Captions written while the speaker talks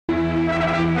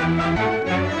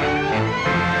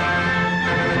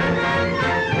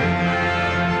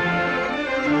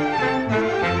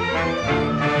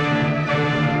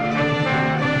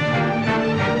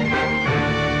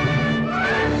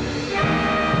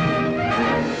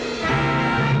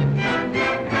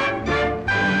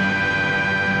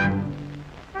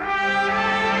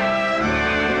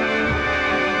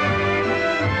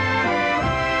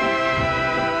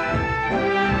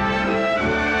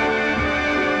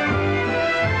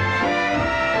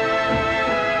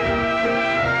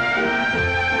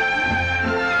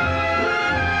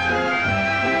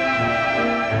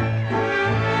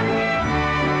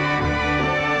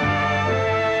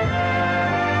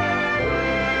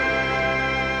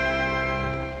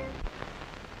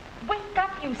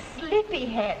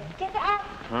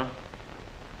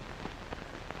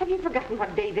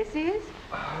What day this is?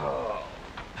 Oh.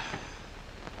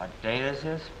 What day this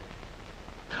is?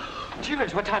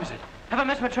 Jeepers, what time is it? Have I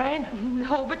missed my train?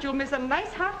 No, but you'll miss a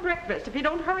nice hot breakfast if you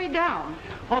don't hurry down.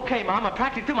 Okay, Mom, I'm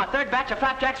practically through my third batch of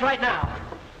flapjacks right now.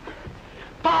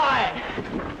 Bye!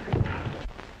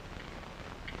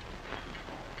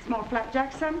 Small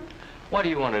flapjack, son? What do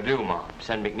you want to do, Mom?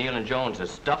 Send McNeil and Jones a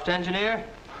stuffed engineer?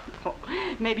 Oh,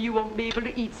 maybe you won't be able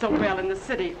to eat so well in the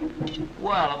city.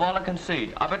 Well, of all I can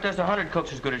see, I bet there's 100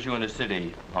 cooks as good as you in the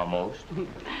city, almost.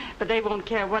 But they won't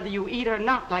care whether you eat or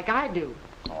not like I do.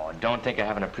 Oh, don't think I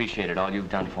haven't appreciated all you've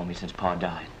done for me since Pa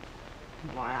died.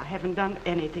 Why, I haven't done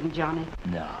anything, Johnny.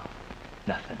 No,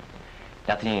 nothing.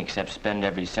 Nothing except spend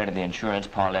every cent of the insurance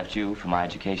Pa left you for my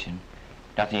education.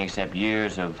 Nothing except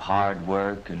years of hard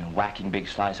work and a whacking big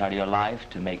slice out of your life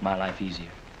to make my life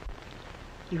easier.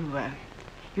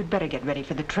 You'd better get ready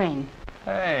for the train.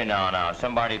 Hey, now,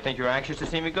 somebody think you're anxious to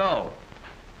see me go.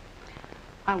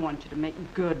 I want you to make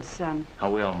good, son. I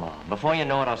will, Mom. Before you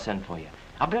know it, I'll send for you.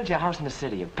 I'll build you a house in the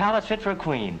city, a palace fit for a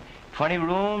queen, 20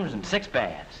 rooms and 6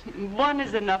 baths. One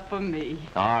is enough for me.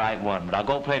 All right, one, but I'll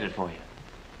go plate it for you.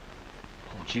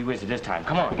 Oh, gee whiz, it is time.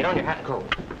 Come on, get on your hat and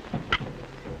coat.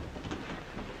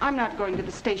 I'm not going to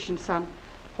the station, son.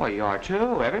 Well, you are,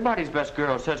 too. Everybody's best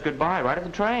girl says goodbye right at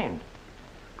the train.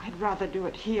 I'd rather do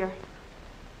it here.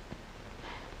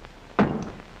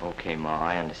 Okay, Ma,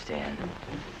 I understand.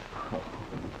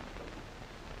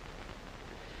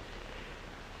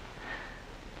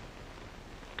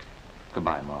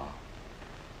 Goodbye, Ma.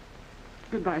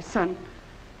 Goodbye, son.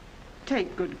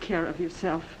 Take good care of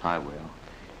yourself. I will.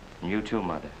 And you too,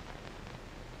 Mother.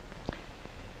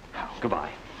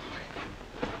 Goodbye.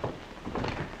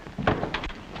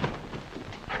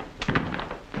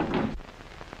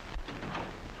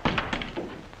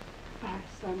 Bye,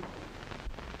 son.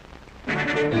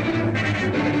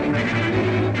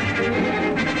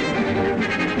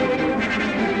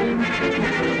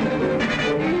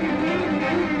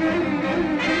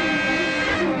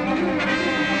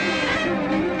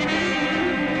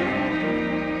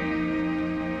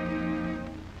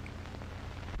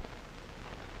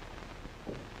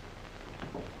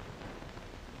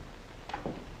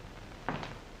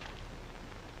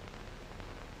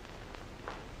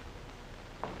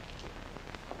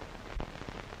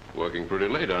 Working pretty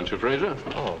late, aren't you, Fraser?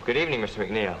 Oh, good evening, Mr.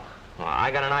 McNeil. Well,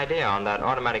 I got an idea on that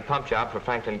automatic pump job for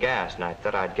Franklin Gas, and I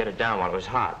thought I'd get it down while it was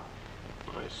hot.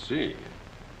 I see.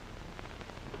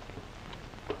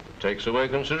 Takes away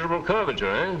considerable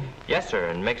curvature, eh? Yes, sir,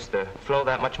 and makes the flow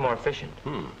that much more efficient.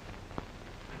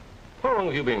 How long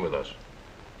have you been with us?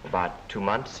 About 2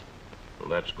 months. Well,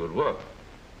 that's good work.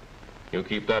 You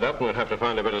keep that up, and we'll have to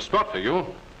find a better spot for you.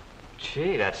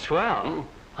 Gee, that's swell.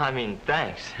 I mean,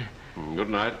 thanks. Good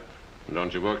night.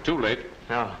 Don't you work too late.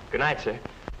 Oh, good night, sir.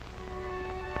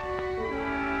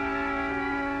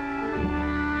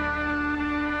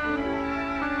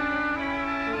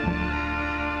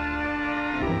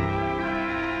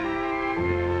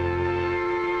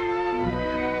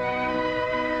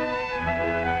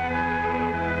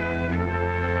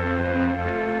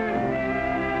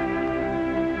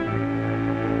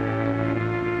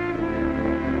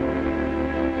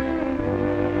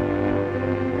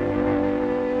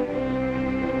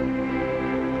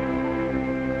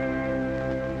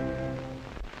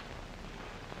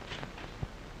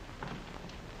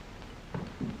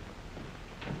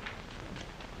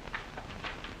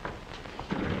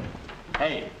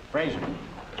 Hey, Fraser.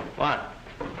 What?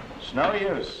 It's no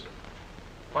use.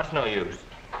 What's no use?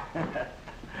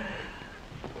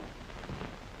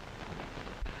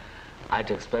 I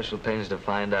took special pains to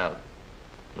find out.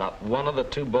 Not one of the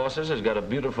 2 bosses has got a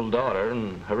beautiful daughter,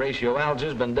 and Horatio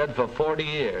Alger's been dead for 40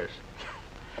 years.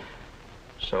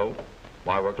 So,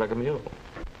 why work like a mule?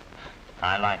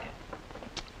 I like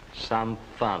it. Some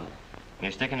fun.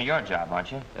 You're sticking to your job,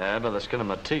 aren't you? Yeah, by the skin of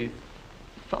my teeth.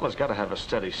 Fella's got to have a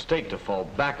steady stake to fall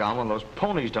back on when those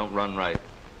ponies don't run right.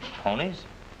 Ponies?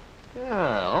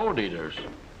 Yeah, old eaters.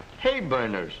 Hay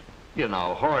burners. You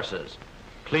know, horses.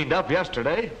 Cleaned up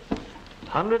yesterday.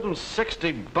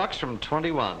 $160 from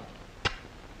 21.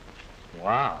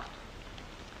 Wow.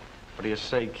 What do you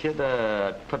say, kid?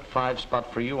 Put 5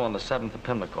 spot for you on the 7th of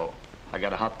Pimlico. I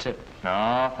got a hot tip.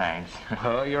 No, thanks.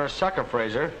 Oh, you're a sucker,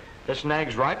 Fraser. This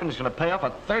nag's ripe and he's going to pay off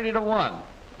at 30 to 1.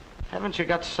 Haven't you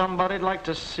got somebody'd like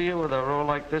to see you with a roll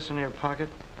like this in your pocket?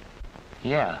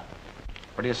 Yeah.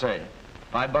 What do you say?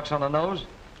 $5 on the nose?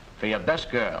 For your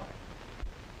best girl.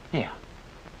 Yeah.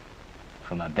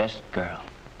 For my best girl.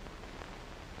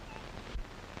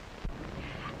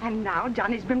 And now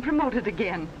Johnny's been promoted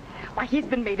again. Why, he's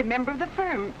been made a member of the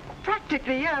firm.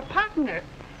 Practically a partner.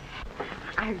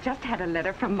 I've just had a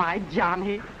letter from my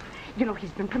Johnny. You know,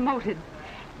 he's been promoted.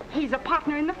 He's a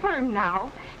partner in the firm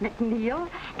now. McNeil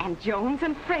and Jones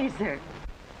and Fraser.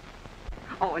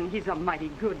 Oh, and he's a mighty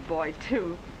good boy,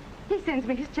 too. He sends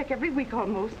me his check every week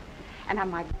almost. And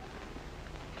I'm like...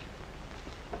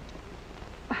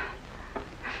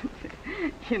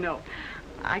 You know,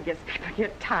 I guess people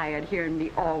get tired hearing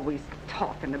me always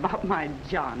talking about my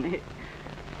Johnny.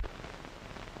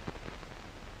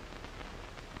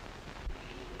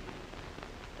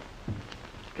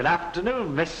 Good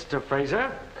afternoon, Mr.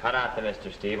 Fraser. Cut out the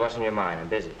Mr. Steve. What's on your mind? I'm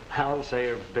busy. I'll say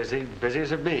you're busy, busy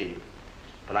as a bee.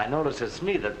 But I notice it's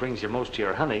me that brings you most of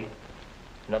your honey.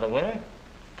 Another winner?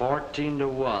 14 to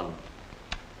 1.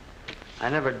 I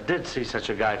never did see such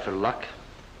a guy for luck.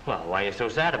 Well, why are you so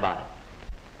sad about it?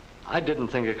 I didn't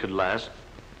think it could last.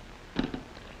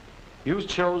 You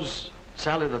chose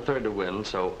Sally the Third to win,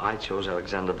 so I chose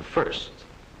Alexander the First.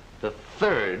 The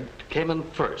third came in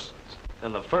first,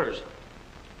 and the first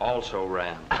also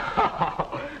ran.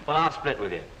 Well, I'll split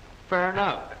with you. Fair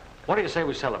enough. What do you say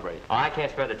we celebrate? Oh, I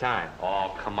can't spare the time.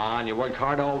 Oh, come on. You worked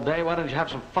hard all day. Why don't you have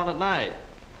some fun at night?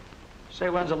 Say,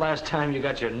 when's the last time you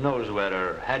got your nose wet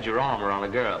or had your arm around a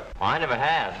girl? Oh, I never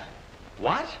have.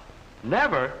 What?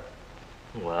 Never?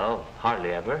 Well,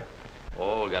 hardly ever.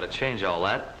 Oh, we got to change all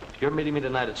that. You're meeting me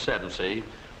tonight at 7, see?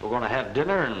 We're going to have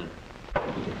dinner and...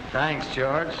 Thanks,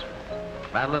 George.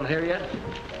 Madeline here yet?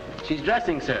 She's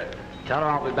dressing, sir. Tell her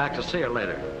I'll be back to see her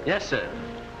later. Yes, sir.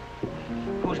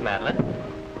 Who's Madeline?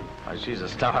 Why, she's a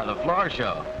star of the floor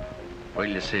show. Wait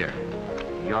till you see her.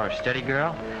 You're a steady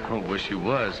girl? Oh, wish you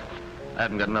was. I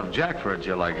haven't got enough jack for a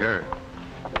Jill like her.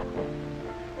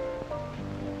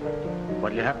 What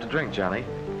do you have to drink, Johnny?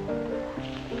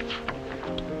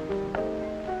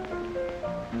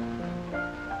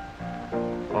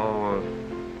 Oh,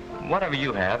 whatever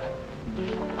you have.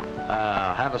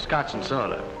 Have a scotch and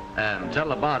soda. And tell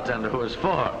the bartender who it's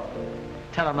for.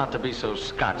 Tell him not to be so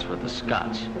scotch with the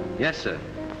scotch. Yes, sir.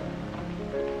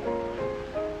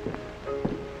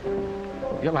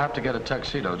 You'll have to get a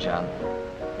tuxedo, John.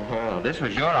 Well, this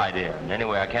was your idea. And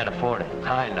anyway, I can't afford it.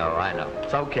 I know.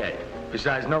 It's okay.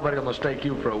 Besides, nobody will mistake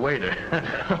you for a waiter.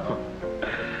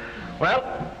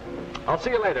 Well, I'll see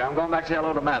you later. I'm going back to say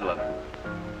hello to Madeline.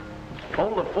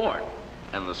 Hold the fort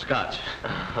and the scotch.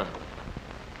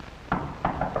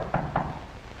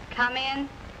 Come in.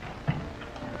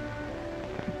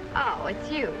 Oh,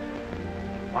 it's you.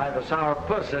 Why the sour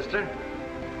puss, sister?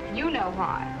 You know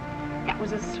why. That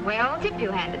was a swell tip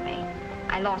you handed me.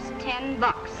 I lost $10.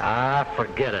 Ah,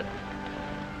 forget it.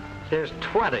 Here's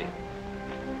 20.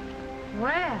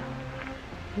 Well,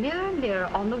 mirror, mirror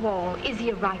on the wall, is he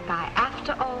a right guy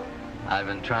after all? I've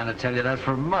been trying to tell you that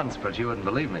for months, but you wouldn't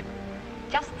believe me.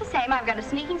 Just the same, I've got a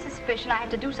sneaking suspicion I had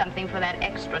to do something for that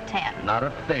extra 10. Not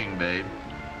a thing, babe.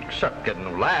 Except get a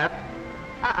new laugh.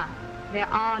 There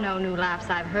are no new laughs.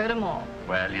 I've heard them all.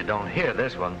 Well, you don't hear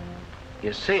this one.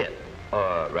 You see it.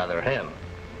 Or rather, him.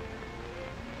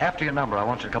 After your number, I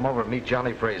want you to come over and meet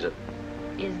Johnny Fraser.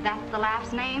 Is that the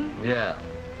laugh's name? Yeah.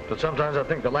 But sometimes I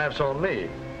think the laugh's on me.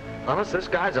 Honest, this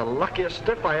guy's the luckiest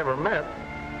stiff I ever met.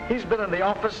 He's been in the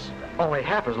office only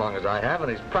half as long as I have, and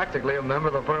he's practically a member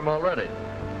of the firm already.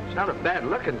 He's not a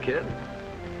bad-looking kid,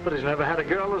 but he's never had a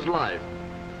girl in his life.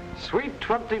 Sweet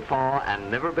 24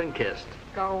 and never been kissed.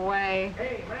 Go away.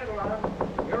 Hey,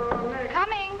 Madeline, you're on next.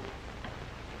 Coming.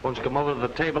 Won't you come over to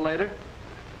the table later?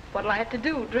 What'll I have to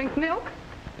do? Drink milk?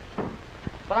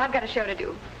 Well, I've got a show to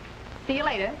do. See you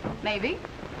later, maybe.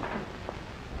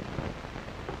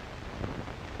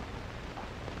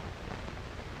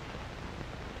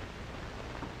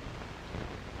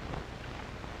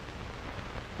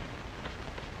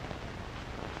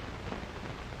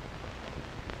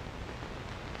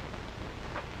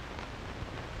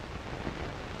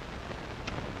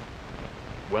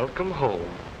 Welcome home.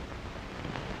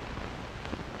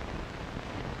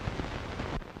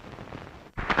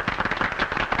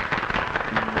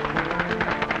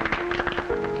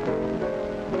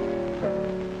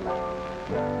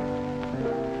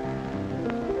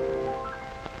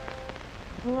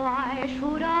 Why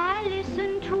should I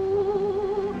listen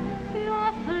to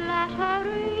your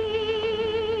flattery?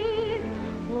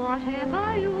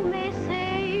 Whatever you may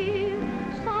say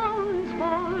sounds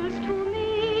false to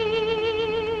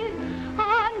me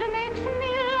and makes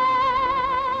me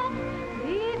laugh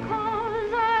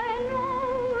because I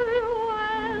know you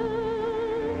well.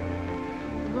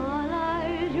 The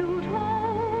lies you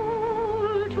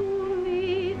told to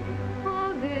me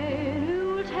again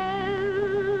you tell.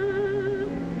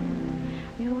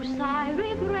 You sigh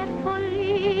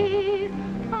regretfully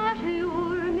at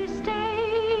your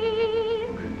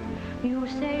mistake. You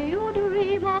say you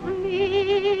dream of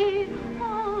me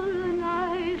all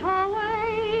night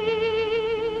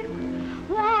awake.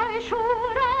 Why should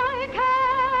I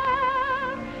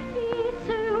care? It's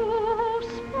you who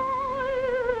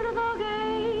spoiled the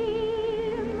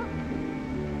game.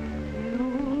 You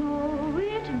know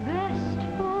it best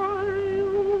for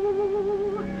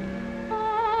you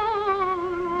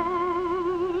are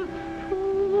all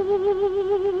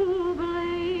to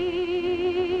blame.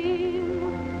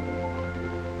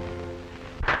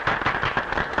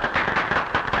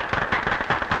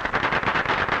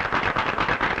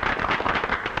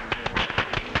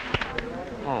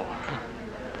 Oh.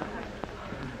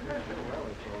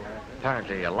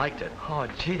 Apparently you liked it. Oh,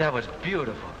 gee, that was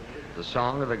beautiful. The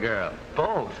song or the girl?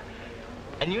 Both.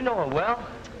 And you know her well?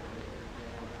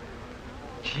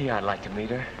 Gee, I'd like to meet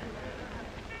her.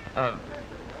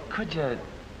 Could you...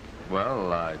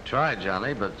 Well, I tried,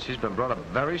 Johnny, but she's been brought up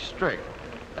very strict,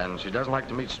 and she doesn't like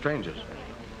to meet strangers.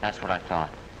 That's what I thought.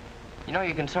 You know,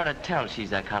 you can sort of tell she's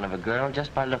that kind of a girl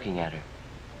just by looking at her.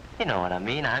 You know what I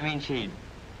mean. I mean, she...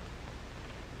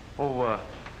 Oh,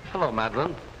 hello,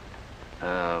 Madeline.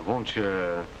 Won't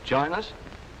you join us?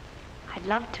 I'd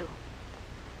love to.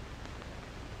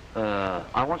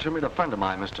 I want you to meet a friend of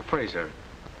mine, Mr. Fraser.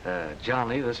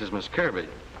 Johnny, this is Miss Kirby.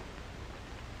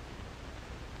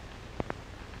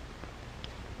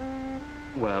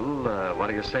 Well, what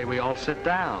do you say we all sit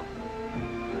down?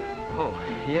 Oh,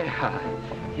 yeah.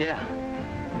 Yeah.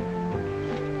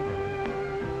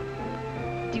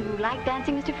 Do you like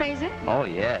dancing, Mr. Fraser? Oh,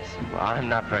 yes. Well, I'm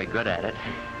not very good at it.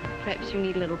 Perhaps you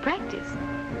need a little practice.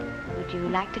 Would you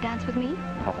like to dance with me?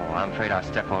 Oh, I'm afraid I'll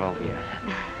step all over you.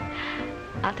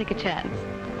 I'll take a chance.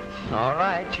 All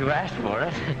right, you asked for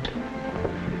it.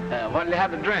 What'll you have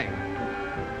to drink?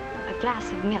 A glass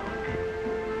of milk.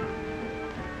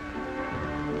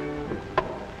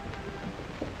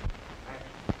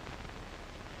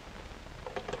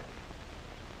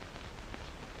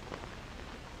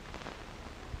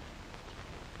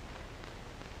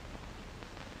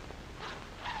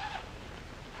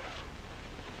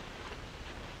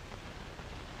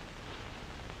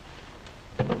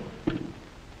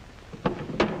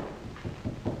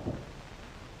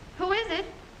 Who is it?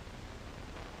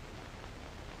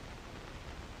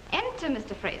 Enter,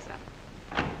 Mr. Fraser.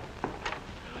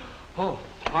 Oh,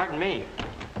 pardon me.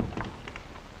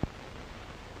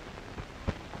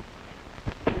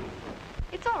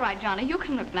 It's all right, Johnny. You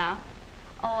can look now.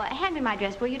 Oh, hand me my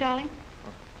dress, will you, darling?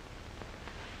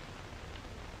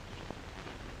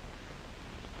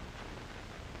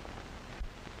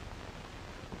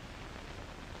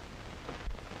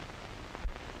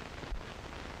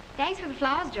 Thanks for the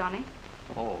flowers, Johnny.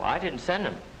 Oh, I didn't send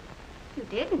them. You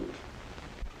didn't?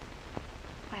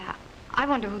 Well, I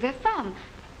wonder who they're from.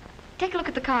 Take a look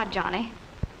at the card, Johnny.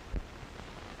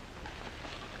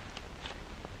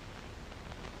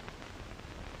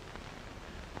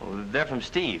 Oh, they're from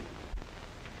Steve.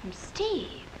 From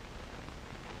Steve.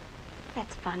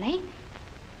 That's funny.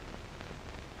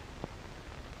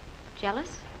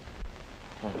 Jealous?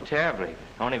 Oh, terribly.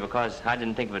 Only because I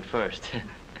didn't think of it first.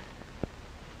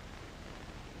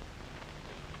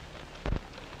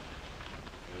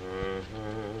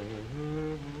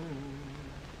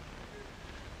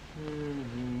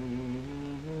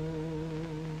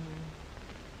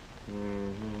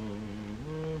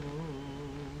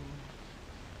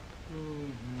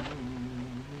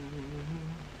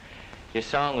 Your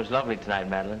song was lovely tonight,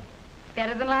 Madeline.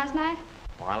 Better than last night?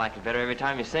 Well, I like it better every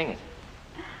time you sing it.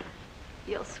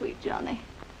 You're sweet, Johnny.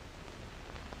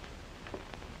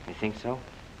 You think so?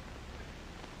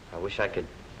 I wish I could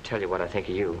tell you what I think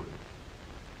of you.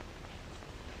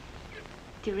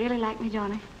 Do you really like me,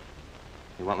 Johnny?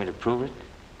 You want me to prove it?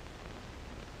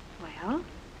 Well?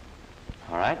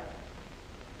 All right.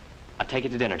 I'll take you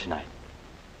to dinner tonight.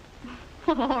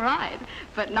 All right,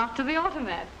 but not to the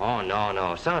automat. Oh, no,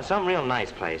 no. Some real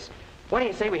nice place. What do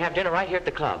you say we have dinner right here at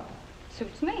the club?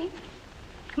 Suits me.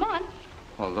 Come on.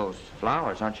 Well, those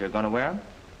flowers, aren't you going to wear them?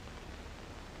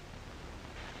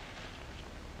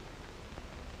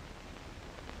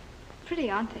 Pretty,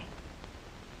 aren't they?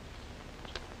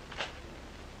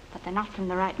 But they're not from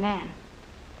the right man.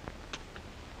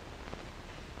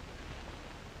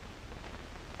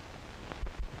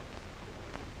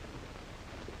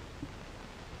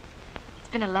 It's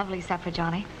been a lovely supper,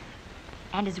 Johnny.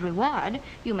 And as a reward,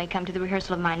 you may come to the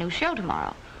rehearsal of my new show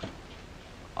tomorrow.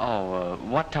 Oh,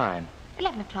 what time?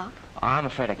 11 o'clock. I'm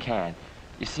afraid I can't.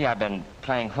 You see, I've been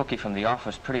playing hooky from the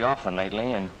office pretty often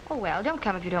lately, and... Oh, well, don't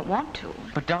come if you don't want to.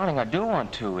 But, darling, I do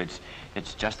want to. It's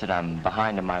just that I'm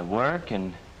behind in my work,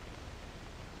 and...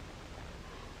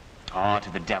 Oh, to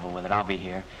the devil with it. I'll be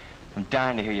here. I'm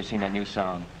dying to hear you sing that new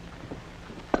song.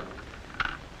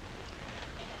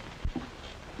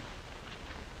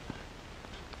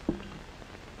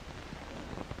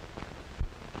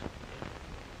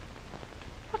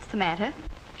 What's the matter?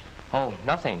 Oh,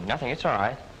 nothing. It's all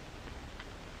right.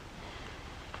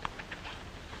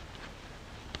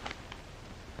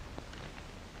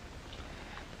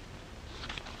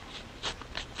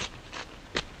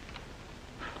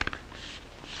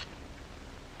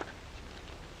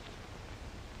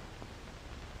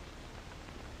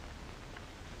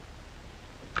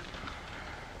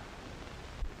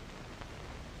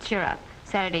 Cheer up.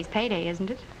 Saturday's payday, isn't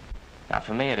it? Not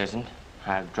for me, it isn't.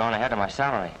 I've drawn ahead of my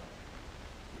salary.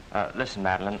 Listen,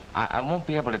 Madeline, I won't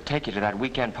be able to take you to that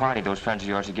weekend party those friends of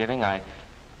yours are giving. I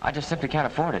just simply can't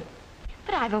afford it.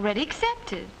 But I've already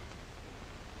accepted.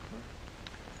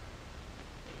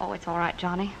 Oh, it's all right,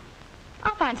 Johnny.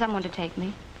 I'll find someone to take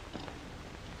me.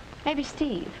 Maybe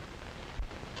Steve.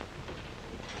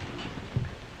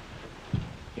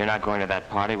 You're not going to that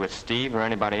party with Steve or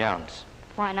anybody else.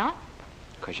 Why not?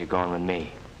 Because you're going with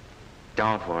me.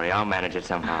 Don't worry, I'll manage it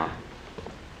somehow.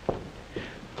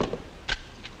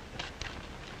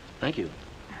 Thank you.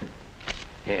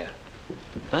 Here.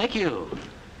 Thank you.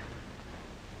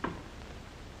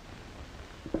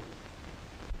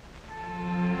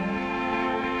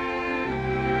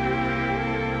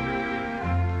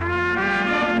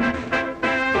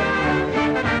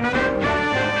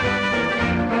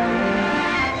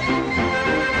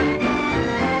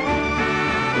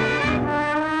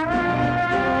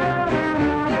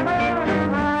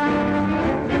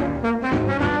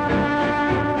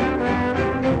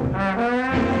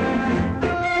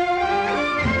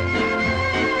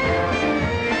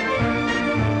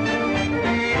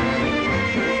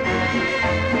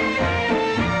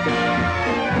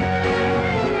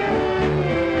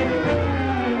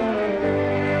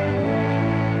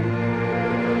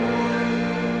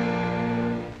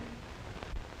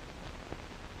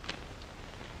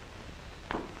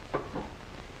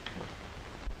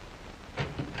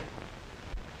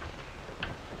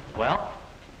 Well,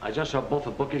 I just saw both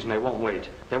the bookies and they won't wait.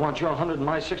 They want your 100 and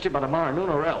my 60 by tomorrow noon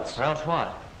or else. Or else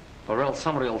what? Or else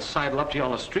somebody will sidle up to you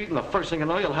on the street and the first thing you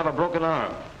know, you'll have a broken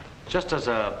arm. Just as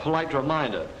a polite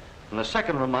reminder. And the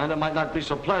second reminder might not be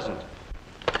so pleasant.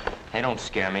 They don't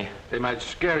scare me. They might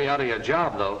scare you out of your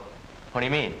job, though. What do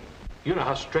you mean? You know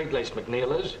how straight-laced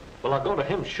McNeil is. Well, I'll go to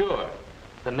him, sure.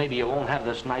 Then maybe you won't have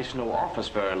this nice new office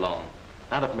very long.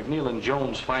 Not if McNeil and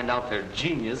Jones find out their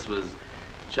genius was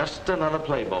just another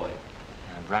playboy.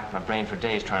 I've racked my brain for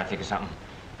days trying to think of something.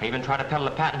 I even tried to peddle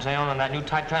the patents I own on that new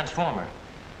type transformer.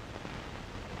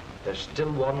 There's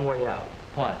still one way out.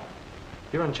 What?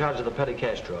 You're in charge of the petty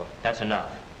cash drawer. That's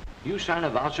enough. You sign a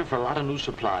voucher for a lot of new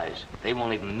supplies. They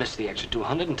won't even miss the extra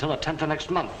 200 until the 10th of next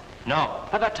month. No.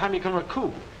 By that time you can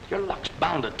recoup. Your luck's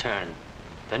bound to turn.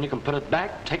 Then you can put it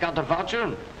back, take out the voucher,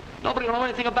 and nobody will know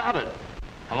anything about it.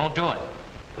 I won't do it.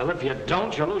 Well, if you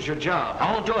don't, you'll lose your job.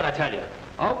 I won't do it, I tell you.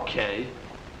 Okay.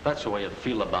 That's the way you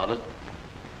feel about it.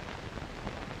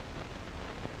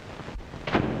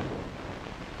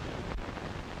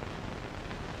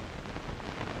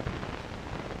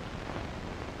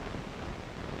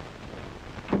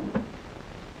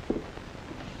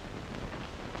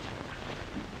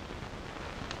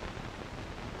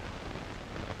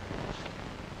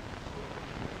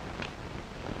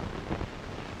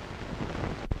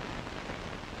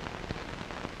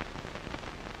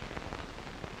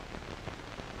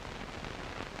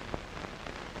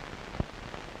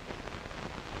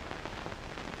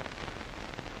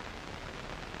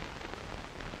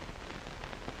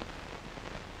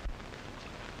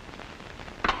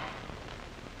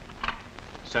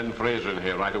 Send Fraser in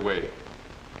here right away.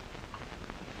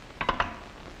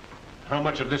 How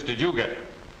much of this did you get?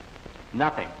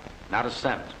 Nothing. Not a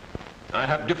cent. I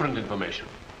have different information.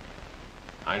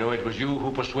 I know it was you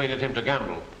who persuaded him to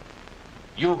gamble.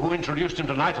 You who introduced him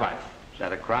to nightlife. Is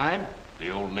that a crime? The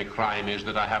only crime is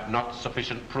that I have not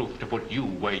sufficient proof to put you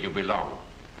where you belong.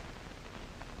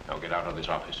 Now get out of this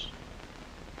office.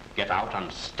 Get out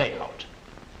and stay out.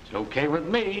 It's okay with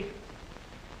me.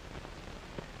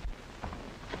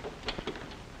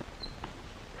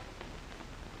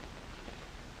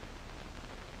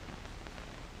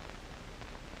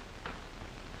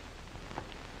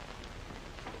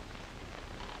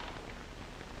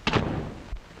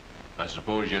 I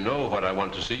suppose you know what I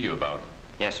want to see you about.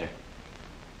 Yes, sir.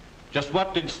 Just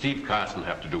what did Steve Carson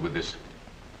have to do with this?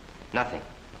 Nothing.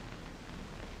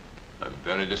 I'm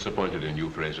very disappointed in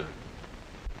you, Fraser.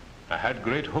 I had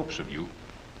great hopes of you.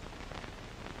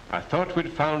 I thought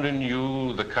we'd found in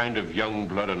you the kind of young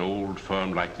blood an old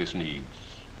firm like this needs.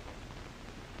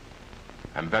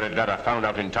 I'm very glad I found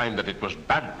out in time that it was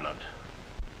bad blood.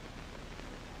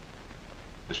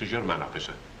 This is your man,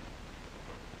 officer.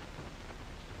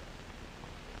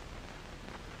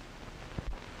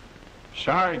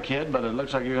 Sorry, kid, but it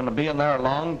looks like you're going to be in there a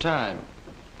long time.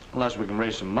 Unless we can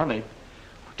raise some money.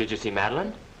 Did you see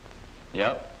Madeline?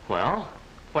 Yep. Well,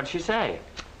 what'd she say?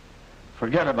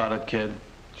 Forget about it, kid.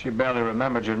 She barely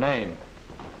remembered your name.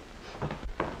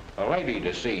 A lady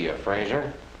to see you,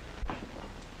 Fraser.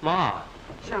 Ma,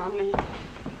 Johnny,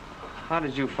 how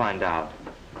did you find out?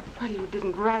 well, you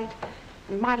didn't write.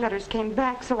 And my letters came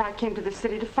back, so I came to the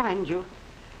city to find you.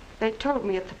 They told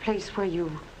me at the place where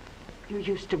you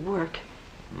used to work.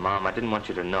 Mom, I didn't want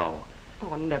you to know.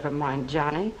 Oh, never mind,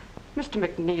 Johnny. Mr.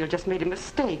 McNeil just made a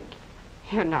mistake.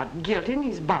 You're not guilty, and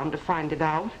he's bound to find it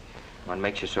out. What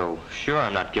makes you so sure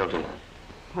I'm not guilty?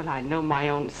 Well, I know my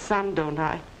own son, don't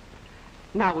I?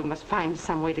 Now we must find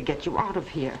some way to get you out of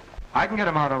here. I can get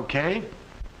him out okay.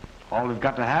 All we've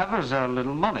got to have is a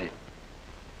little money.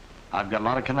 I've got a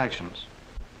lot of connections.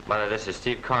 Mother, this is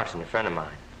Steve Carson, a friend of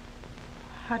mine.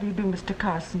 How do you do, Mr.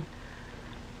 Carson?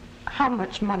 How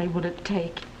much money would it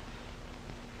take?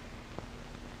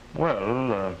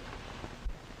 Well,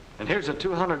 and here's the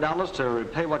 $200 to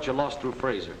repay what you lost through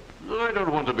Fraser. I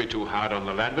don't want to be too hard on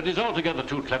the lad, but he's altogether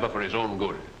too clever for his own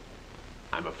good.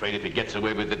 I'm afraid if he gets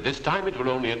away with it this time, it will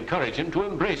only encourage him to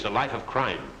embrace a life of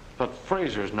crime. But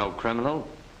Fraser's no criminal.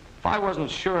 If I wasn't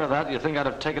sure of that, you think I'd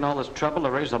have taken all this trouble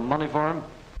to raise the money for him?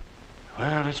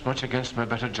 Well, it's much against my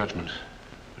better judgment,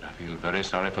 but I feel very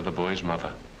sorry for the boy's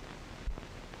mother.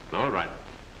 All right.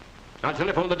 I'll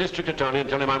telephone the district attorney and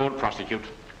tell him I won't prosecute.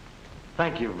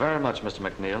 Thank you very much, Mr.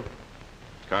 McNeil.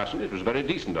 Carson, it was very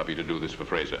decent of you to do this for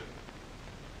Fraser.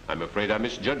 I'm afraid I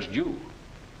misjudged you.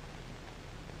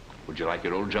 Would you like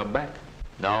your old job back?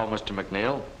 No, Mr.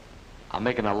 McNeil. I'm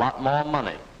making a lot more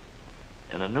money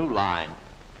in a new line.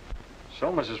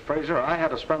 So, Mrs. Fraser, I had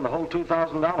to spend the whole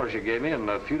 $2,000 you gave me and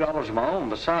a few dollars of my own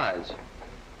besides.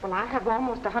 Well, I have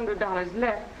almost $100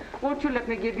 left. Won't you let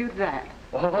me give you that?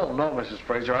 Oh, no, Mrs.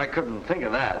 Fraser, I couldn't think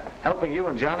of that. Helping you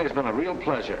and Johnny has been a real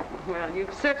pleasure. Well,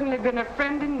 you've certainly been a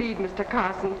friend in need, Mr.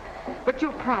 Carson. But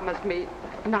you promised me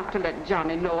not to let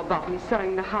Johnny know about me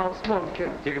selling the house, won't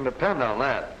you? You can depend on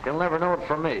that. He'll never know it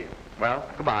from me. Well,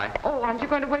 goodbye. Oh, aren't you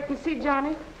going to wait and see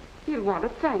Johnny? He'll want to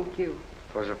thank you.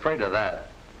 I was afraid of that.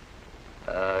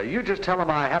 You just tell him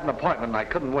I had an appointment and I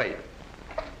couldn't wait.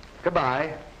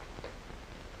 Goodbye.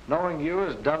 Knowing you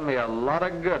has done me a lot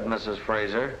of good, Mrs.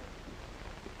 Fraser.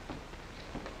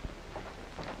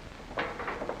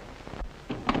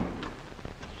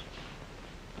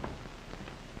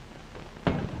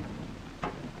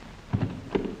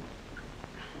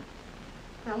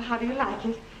 Well, how do you like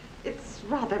it? It's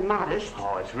rather modest.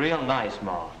 Oh, it's real nice,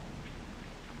 Ma.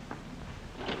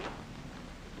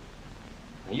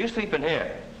 You sleep in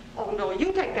here. Oh, no,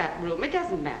 you take that room. It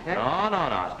doesn't matter.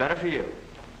 No. It's better for you.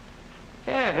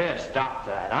 Here, stop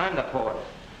that. I'm the porter.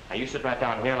 Now, you sit right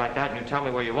down here like that and you tell me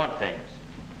where you want things.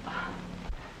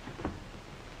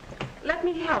 Let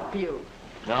me help you.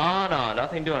 No,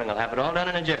 nothing doing. I'll have it all done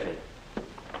in a jiffy.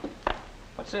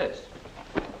 What's this?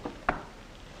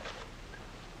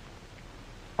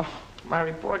 Oh, my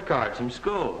report cards from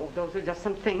school. Oh, those are just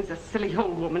some things a silly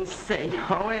old woman say.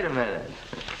 Oh, wait a minute.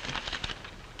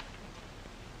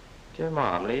 Dear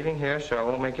Ma, I'm leaving here so I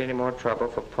won't make any more trouble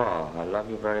for Pa. I love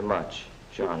you very much,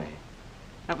 Johnny.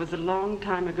 That was a long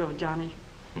time ago, Johnny.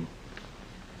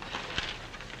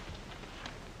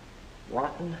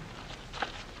 What?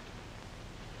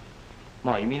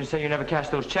 Ma, you mean to say you never cashed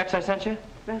those checks I sent you?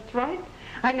 That's right.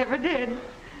 I never did.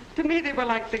 To me, they were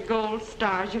like the gold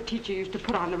stars your teacher used to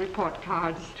put on the report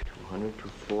cards. 200,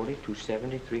 240,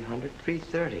 270, 300,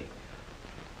 330.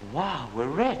 Wow, we're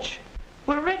rich.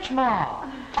 We're rich, Ma.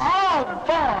 Oh,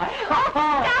 boy.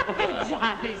 Stop it,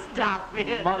 Johnny, stop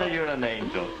it. Mother, you're an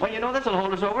angel. Well, you know, this'll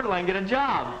hold us over till I can get a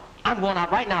job. I'm going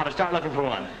out right now to start looking for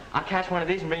one. I'll catch one of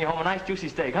these and bring you home a nice juicy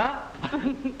steak, huh?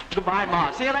 Goodbye,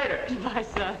 Ma. See you later. Goodbye,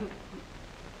 son.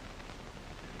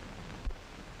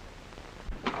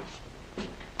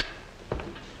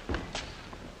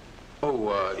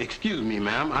 Oh, excuse me,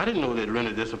 ma'am. I didn't know they'd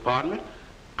rented this apartment.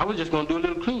 I was just going to do a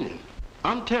little cleaning.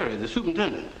 I'm Terry, the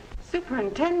superintendent.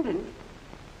 Superintendent?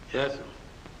 Yes,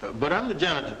 sir. But I'm the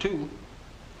janitor, too.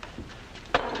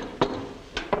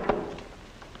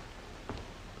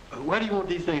 Where do you want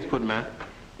these things put, ma'am?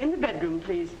 In the bedroom,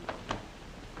 please.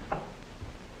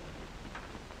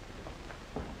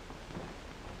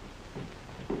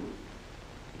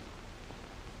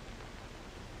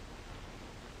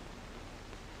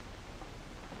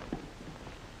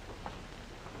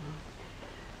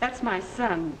 That's my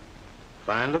son.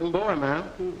 Fine-looking boy, ma'am.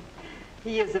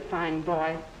 He is a fine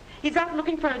boy. He's out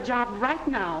looking for a job right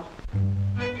now.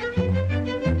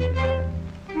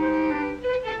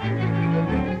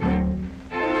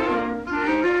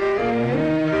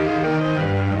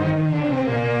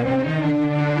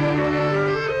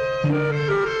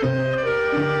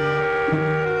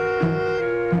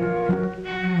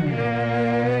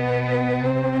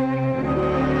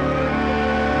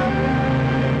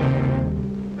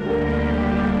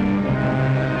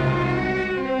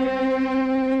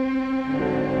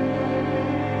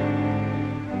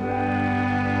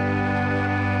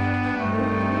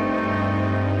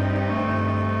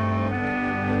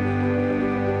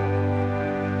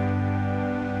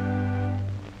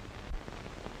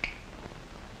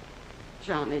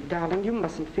 Johnny, darling, you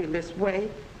mustn't feel this way.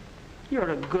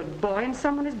 You're a good boy, and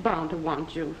someone is bound to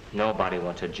want you. Nobody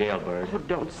wants a jailbird. Oh,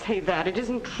 don't say that. It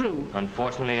isn't true.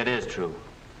 Unfortunately, it is true.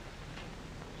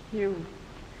 You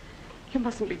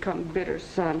mustn't become bitter,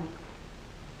 son.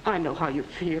 I know how you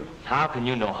feel. How can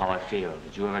you know how I feel?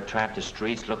 Did you ever tramp the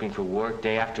streets looking for work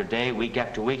day after day, week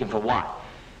after week, and for what?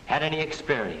 Had any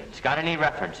experience? Got any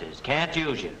references? Can't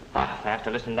use you. Ah, if I have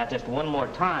to listen to that just one more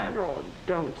time. Oh,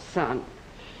 don't, son.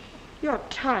 You're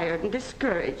tired and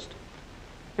discouraged.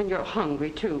 And you're hungry,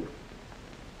 too.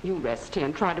 You rest here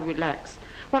and try to relax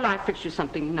while I fix you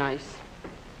something nice.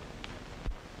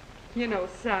 You know,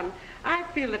 son, I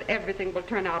feel that everything will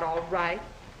turn out all right.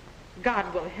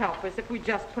 God will help us if we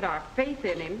just put our faith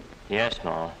in him. Yes,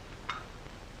 Ma.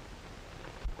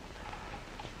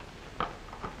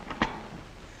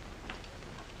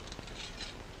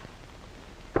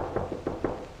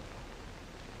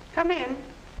 Come in.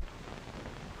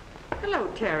 Hello,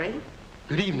 Terry.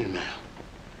 Good evening, ma'am.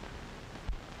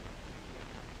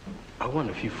 I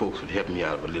wonder if you folks would help me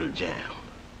out of a little jam.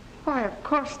 Why, of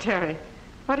course, Terry.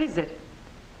 What is it?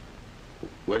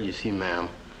 Well, you see, ma'am,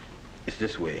 it's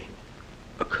this way.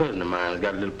 A cousin of mine has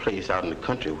got a little place out in the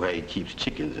country where he keeps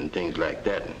chickens and things like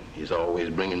that, and he's always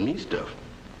bringing me stuff.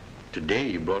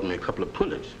 Today, he brought me a couple of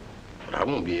pullets, but I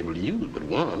won't be able to use but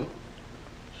one.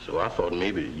 So I thought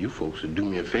maybe you folks would do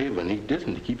me a favor and eat this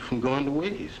and to keep it from going to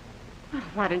waste.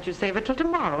 Why don't you save it till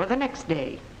tomorrow or the next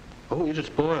day? Oh, it'll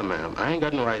spoil, ma'am. I ain't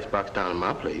got no icebox down in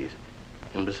my place.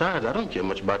 And besides, I don't care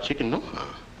much about chicken no more.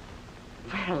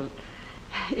 Well,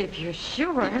 if you're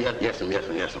sure. Yes,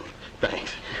 ma'am.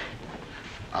 Thanks.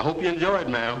 I hope you enjoyed,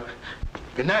 ma'am.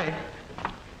 Good night.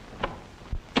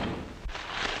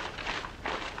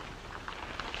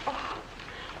 Oh,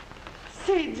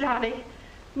 see, Johnny,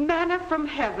 manna from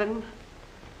heaven.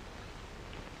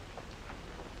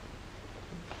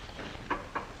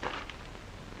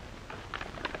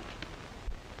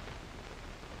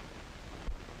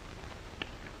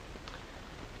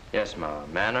 Yes, Ma.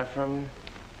 Manna from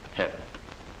heaven.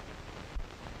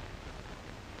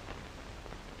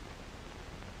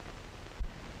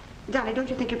 Johnny, don't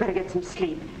you think you better get some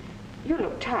sleep? You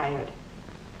look tired.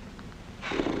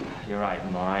 You're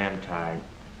right, Ma. I am tired.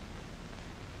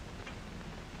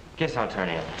 Guess I'll turn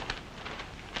in.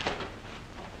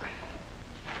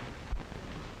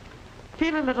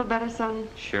 Feel a little better, son?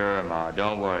 Sure, Ma.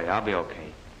 Don't worry. I'll be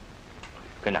okay.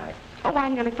 Good night. Oh, I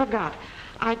nearly forgot.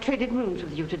 I traded rooms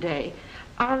with you today.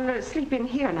 I'll sleep in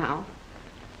here now.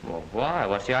 Well, why?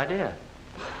 What's the idea?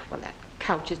 Well, that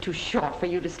couch is too short for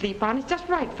you to sleep on. It's just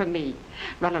right for me.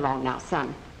 Run along now,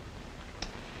 son.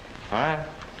 All right.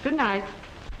 Good night.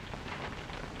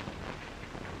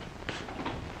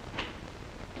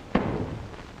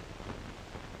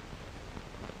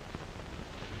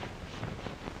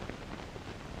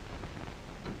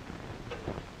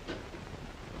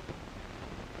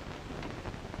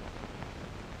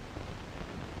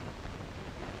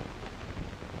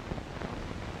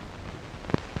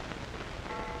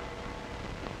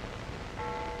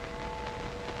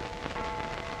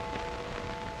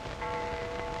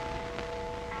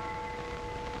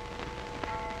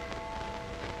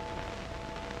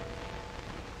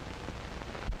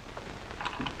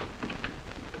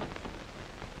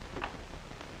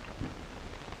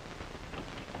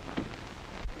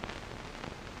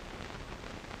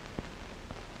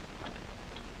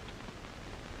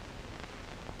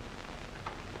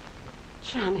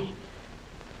 Johnny,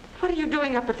 what are you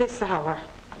doing up at this hour?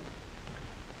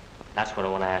 That's what I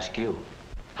want to ask you.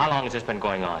 How long has this been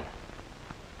going on?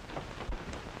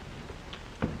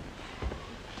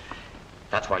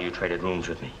 That's why you traded rooms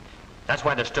with me. That's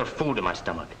why there's still food in my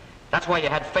stomach. That's why you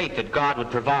had faith that God would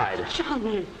provide.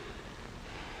 Johnny.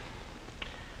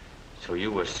 So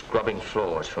you were scrubbing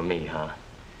floors for me, huh?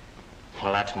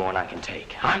 Well, that's more than I can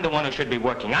take. I'm the one who should be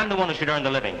working. I'm the one who should earn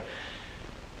the living.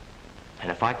 And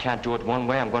if I can't do it one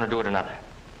way, I'm going to do it another.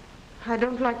 I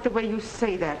don't like the way you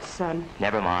say that, son.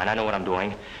 Never mind. I know what I'm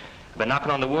doing. I've been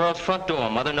knocking on the world's front door,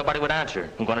 Mother. Nobody would answer.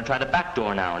 I'm going to try the back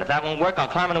door now, and if that won't work, I'll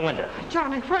climb in the window.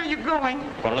 Johnny, where are you going?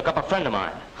 I'm going to look up a friend of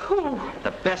mine. Who?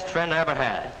 The best friend I ever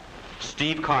had.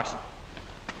 Steve Carson.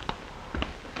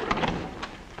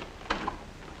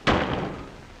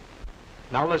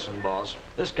 Now listen, boss.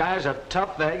 This guy's a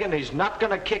tough egg, and he's not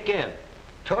going to kick in.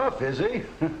 Tough, is he?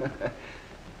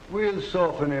 We'll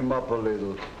soften him up a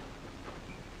little.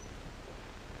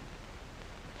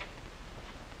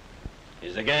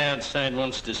 There's a guy outside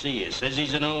wants to see you. Says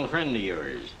he's an old friend of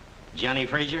yours. Johnny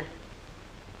Fraser?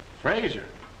 Fraser?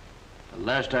 The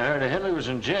last I heard of him, he was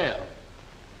in jail.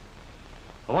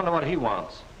 I wonder what he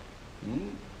wants.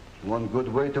 One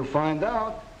good way to find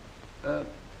out.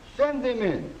 Send him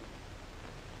in.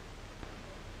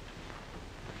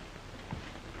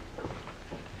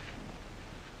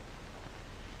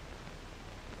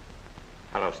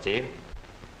 Hello, Steve.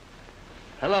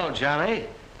 Hello, Johnny.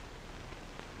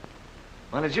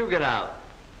 When did you get out?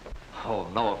 Oh,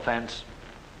 no offense.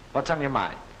 What's on your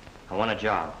mind? I want a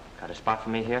job. Got a spot for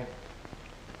me here?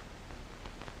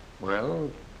 Well,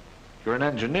 you're an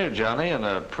engineer, Johnny, and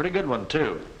a pretty good one,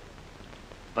 too.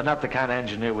 But not the kind of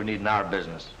engineer we need in our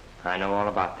business. I know all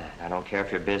about that. I don't care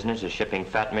if your business is shipping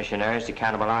fat missionaries to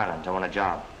Cannibal Island. I want a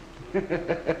job.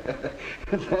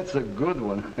 That's a good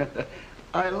one.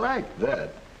 I like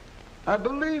that. I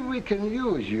believe we can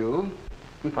use you.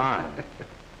 Fine.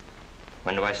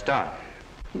 When do I start?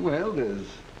 Well, there's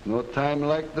no time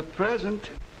like the present.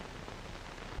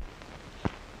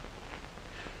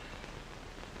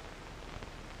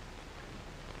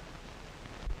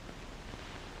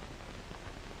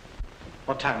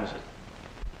 What time is it?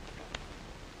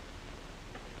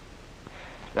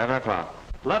 11 o'clock.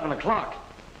 11 o'clock?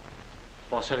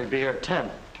 Boss said he'd be here at 10.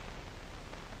 Do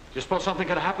you suppose something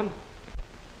could happen?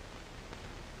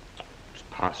 It's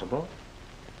possible.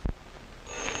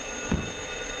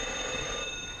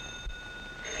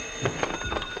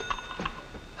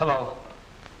 Hello.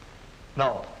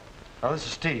 No. No, this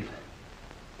is Steve.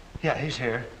 Yeah, he's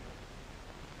here.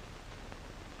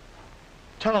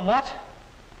 Tell him what?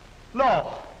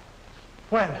 No.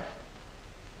 When?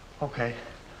 Okay.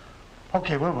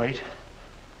 Okay, we'll wait.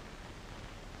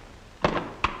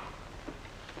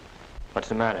 What's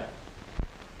the matter?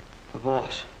 The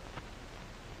boss.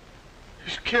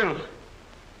 He's killed.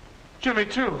 Jimmy,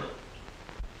 too.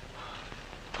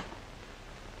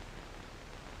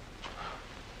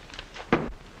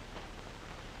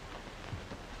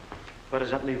 Where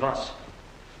does that leave us?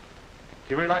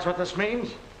 Do you realize what this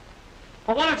means?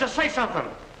 Well, why don't you say something?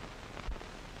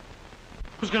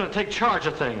 Who's going to take charge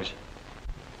of things?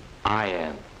 I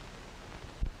am.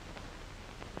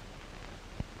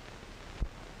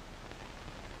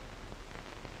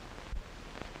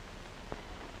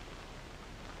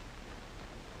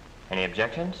 Any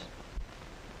objections?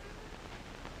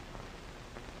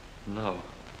 No.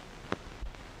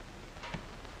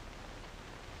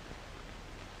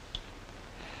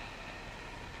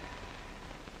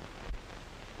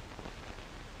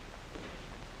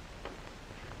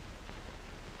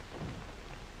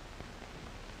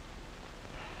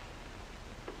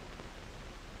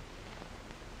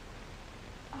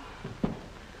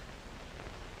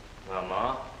 Well,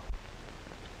 Ma,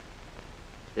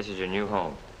 this is your new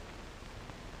home.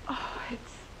 Oh,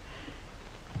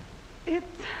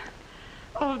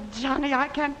 oh, Johnny, I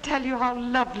can't tell you how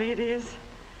lovely it is.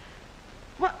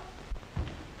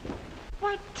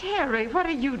 Why, Terry, what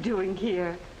are you doing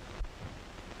here?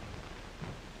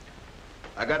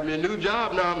 I got me a new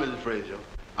job now, Mrs. Fraser.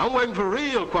 I'm working for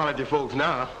real quality folks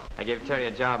now. I gave Terry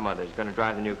a job, Mother. He's going to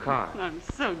drive the new car. I'm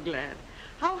so glad.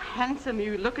 How handsome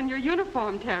you look in your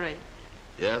uniform, Terry.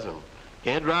 Yes, sir.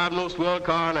 Can't drive no swell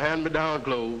car in a hand-me-down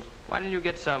clothes. Why didn't you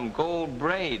get some gold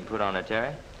braid put on it,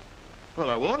 Terry? Well,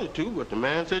 I wanted to, but the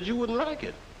man said you wouldn't like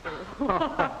it.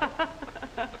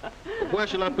 Where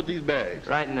shall I put these bags?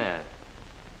 Right in there.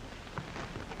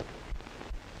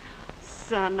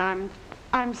 Son,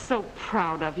 I'm so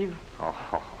proud of you.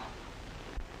 Oh.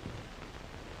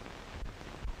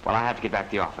 Well, I have to get back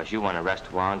to the office. You want to rest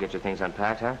a while and get your things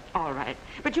unpacked, huh? All right.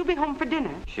 But you'll be home for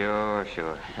dinner. Sure.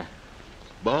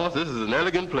 Boss, this is an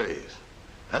elegant place.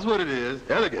 That's what it is,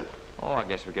 elegant. Oh, I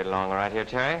guess we get along all right here,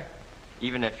 Terry.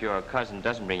 Even if your cousin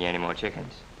doesn't bring you any more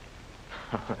chickens.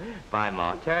 Bye,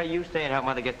 Ma. Terry, you stay and help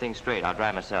Mother get things straight. I'll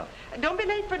drive myself. Don't be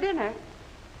late for dinner.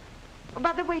 Oh,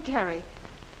 by the way, Terry,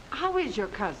 how is your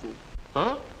cousin?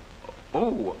 Huh?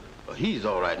 Oh, he's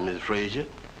all right, Miss Frazier.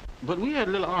 But we had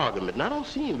a little argument, and I don't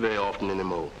see him very often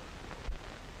anymore.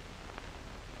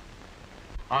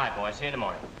 All right, boys. See you in the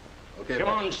morning. Okay, Come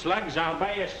on, slugs. I'll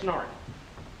buy you a snort.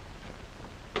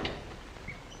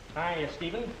 Hiya,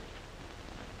 Stephen.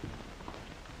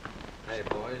 Hey,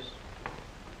 boys.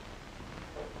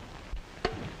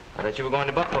 I thought you were going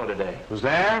to Buffalo today. Was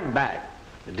there and back.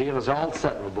 The deal is all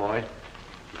set, my boy.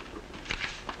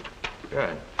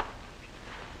 Good.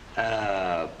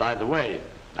 By the way,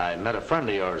 I met a friend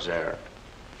of yours there.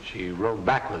 She rode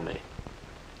back with me.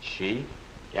 She?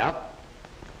 Yep.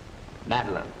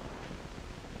 Madeline.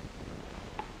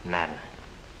 Madeline.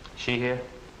 She here?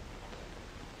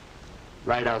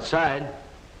 Right outside.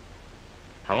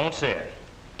 I won't see her.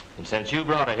 And since you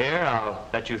brought her here, I'll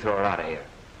let you throw her out of here.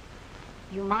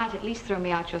 You might at least throw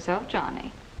me out yourself,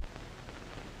 Johnny.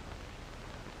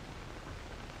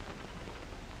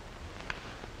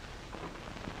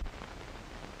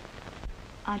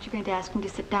 Aren't you going to ask me to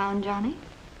sit down, Johnny?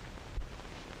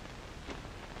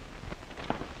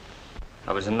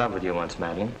 I was in love with you once,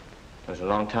 Madeline. It was a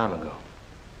long time ago.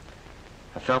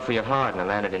 I fell for you hard and I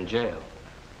landed in jail.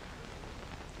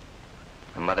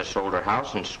 My mother sold her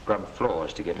house and scrubbed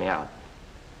floors to get me out.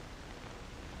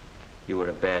 You were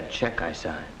a bad check I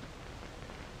signed.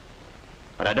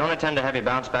 But I don't intend to have you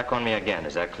bounce back on me again.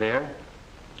 Is that clear?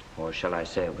 Or shall I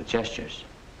say it with gestures?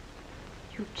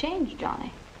 You've changed,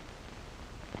 Johnny.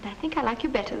 And I think I like you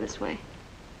better this way.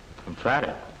 I'm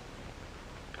flattered.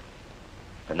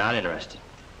 But not interested.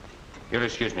 You'll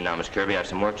excuse me now, Miss Kirby. I have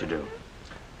some work to do.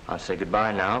 I'll say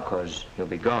goodbye now, because you'll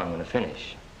be gone when I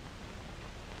finish.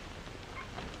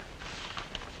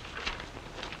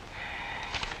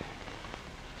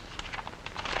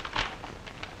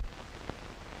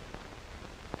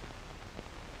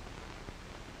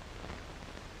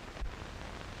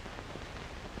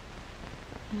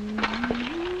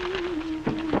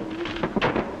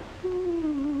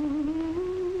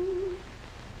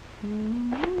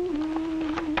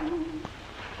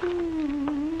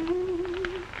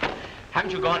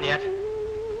 Haven't you gone yet?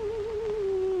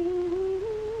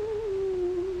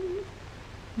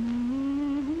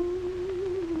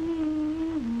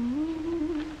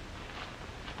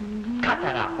 Cut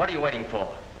that out. What are you waiting for?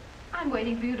 I'm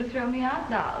waiting for you to throw me out,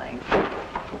 darling.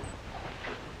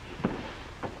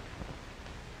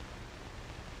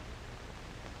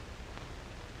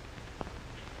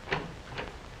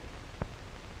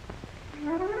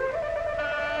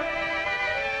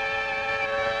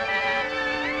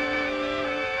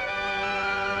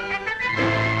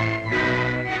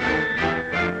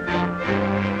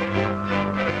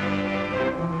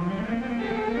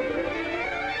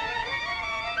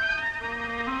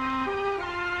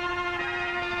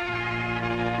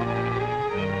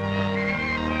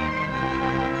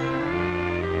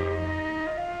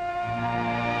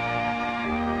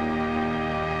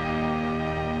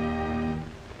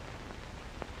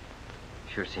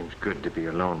 Sure seems good to be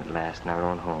alone at last in our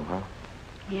own home, huh?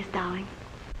 Yes, darling.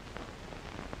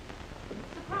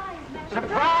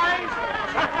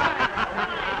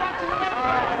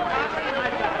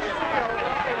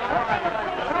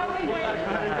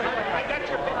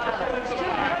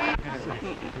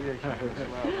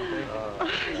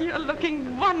 You're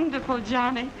looking wonderful,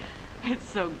 Johnny. It's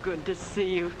so good to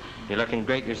see you. You're looking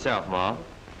great yourself, Ma.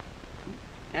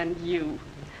 And you,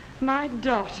 my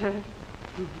daughter.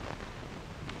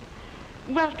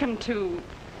 Welcome to,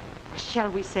 shall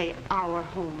we say, our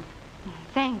home.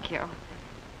 Thank you.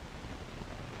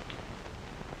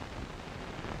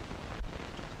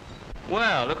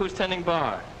 Well, look who's tending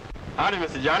bar. Howdy,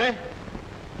 Mr. Johnny.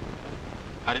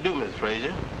 How do you do, Miss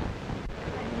Frazier?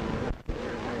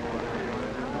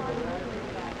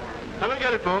 Come and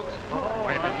get it, folks. Oh,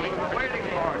 wait a minute. We're waiting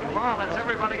for it. Come on, let's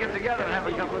everybody get together and have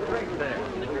a couple of drinks there.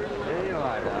 There you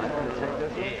are, Don. Take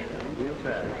this one. You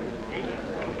bet.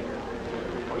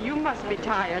 Oh, you must be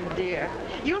tired, dear.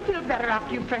 You'll feel better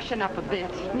after you freshen up a bit.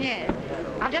 Yes.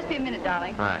 I'll just be a minute,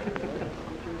 darling. All right.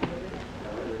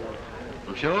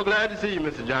 I'm sure glad to see you,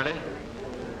 Mr. Johnny.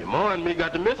 Your ma and me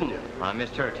got to missing you. I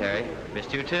missed her, Terry.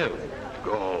 Missed you, too.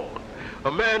 Go on.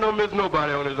 A man don't miss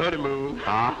nobody on his honeymoon.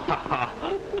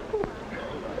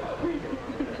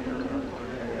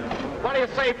 What do you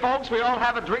say, folks? We all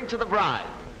have a drink to the bride.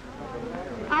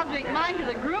 I'll drink mine to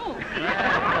the groom.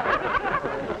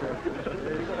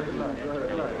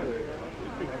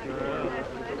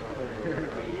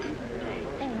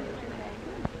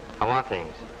 How are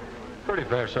things? Pretty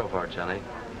fair so far, Johnny.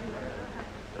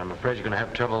 But I'm I'm afraid you're going to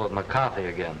have trouble with McCarthy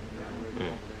again.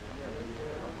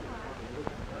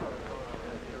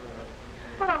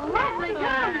 What a lovely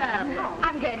gun.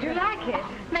 I'm glad you like it.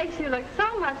 Makes you look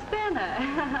so much thinner.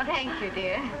 Thank you,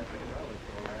 dear.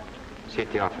 See you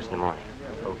at the office in the morning.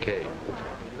 Okay.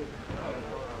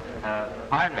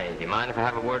 Pardon me, do you mind if I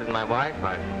have a word with my wife?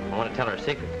 I want to tell her a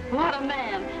secret. What a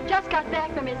man. Just got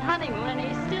back from his honeymoon and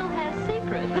he still has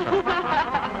secrets.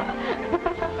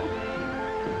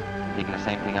 Thinking the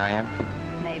same thing I am?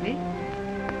 Maybe.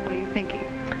 What are you thinking?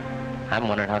 I'm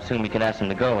wondering how soon we can ask him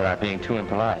to go without being too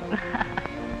impolite.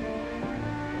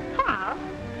 How?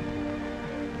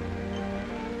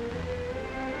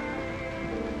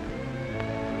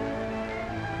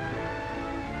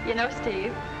 You know,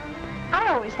 Steve, I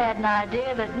always had an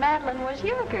idea that Madeline was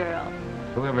your girl.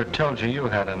 Whoever told you you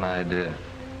had an idea?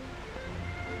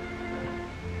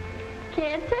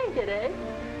 Can't take it, eh?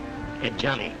 Hey,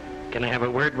 Johnny, can I have a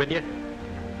word with you?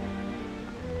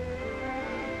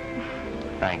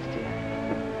 Thanks, dear.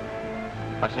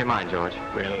 What's in your mind, George?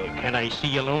 Well, can I see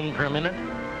you alone for a minute?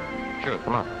 Sure,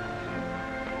 come on.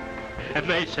 And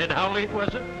they said, how late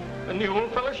was it? And the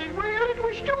old fellow said, well, it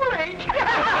was too late.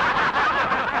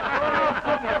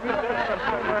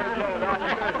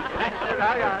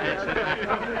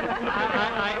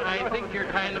 I think you're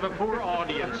kind of a poor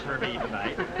audience for me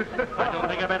tonight. I don't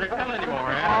think I better tell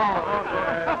anymore,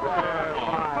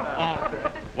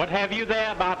 what have you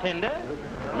there, bartender?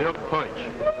 Milk punch.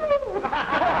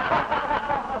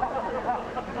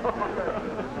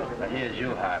 Now, here's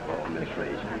your highball, Miss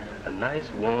Fraser. A nice,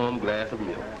 warm glass of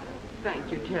milk. Thank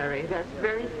you, Terry. That's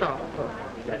very thoughtful.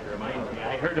 That reminds me,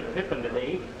 I heard of Pippin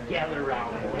today. Gather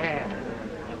round. Yeah.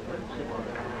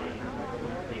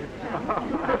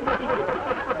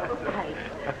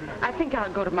 I think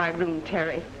I'll go to my room,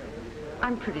 Terry.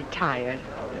 I'm pretty tired.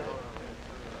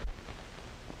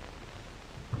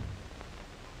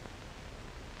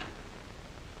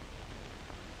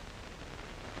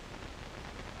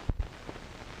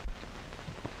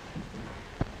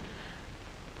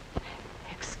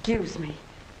 Excuse me.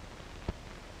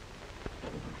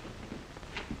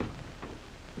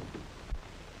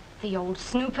 The old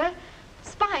snooper,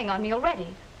 spying on me already.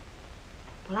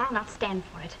 Well, I'll not stand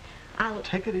for it. I'll...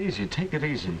 Take it easy, take it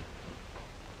easy.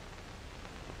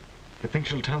 You think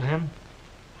she'll tell him?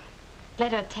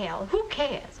 Let her tell. Who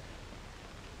cares?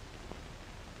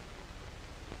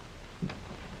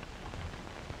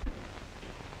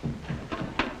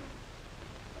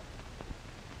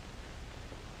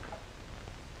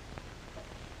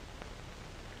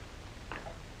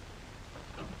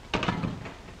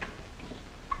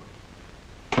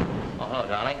 Oh, hello,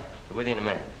 darling. Be with you in a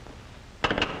minute.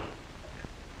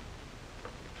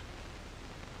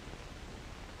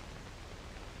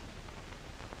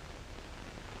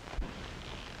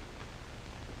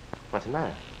 What's the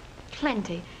matter?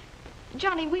 Plenty.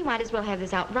 Johnny, we might as well have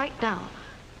this out right now.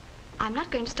 I'm not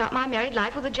going to start my married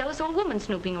life with a jealous old woman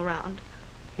snooping around.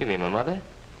 You mean my mother?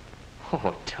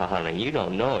 Oh, darling, you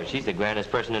don't know her. She's the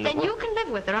grandest person in the Then world. you can live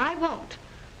with her. I won't.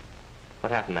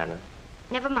 What happened, Madeline?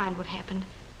 Never mind what happened.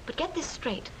 But get this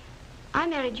straight. I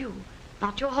married you,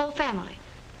 not your whole family.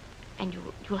 And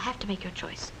you'll have to make your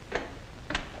choice.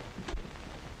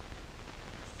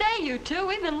 Say, you two,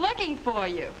 we've been looking for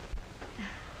you.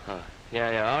 Oh,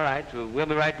 yeah, all right. We'll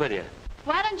be right with you.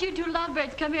 Why don't you two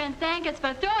lovebirds come here and thank us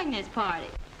for throwing this party?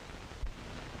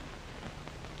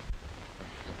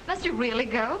 Must you really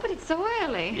go? But it's so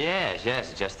early. Yes,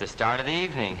 it's just the start of the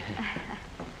evening.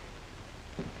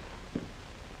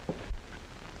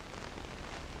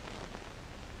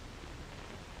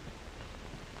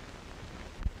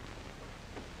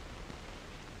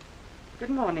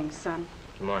 Good morning, son.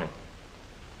 Good morning.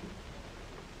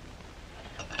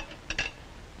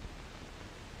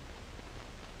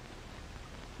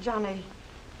 Johnny,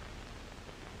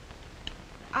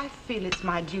 I feel it's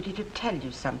my duty to tell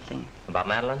you something. About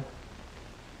Madeline?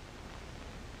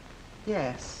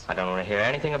 Yes. I don't want to hear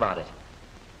anything about it.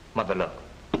 Mother, look.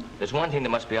 There's one thing that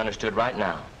must be understood right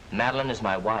now. Madeline is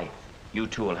my wife. You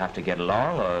two will have to get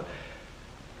along, or...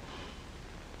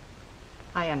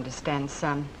 I understand,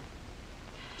 son.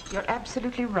 You're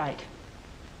absolutely right.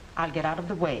 I'll get out of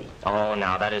the way. Oh,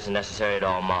 now, that isn't necessary at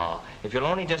all, Ma. If you'll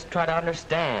only just try to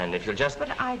understand, if you'll just...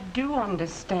 But I do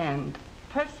understand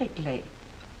perfectly.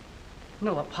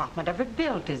 No apartment ever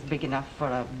built is big enough for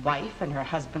a wife and her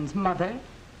husband's mother.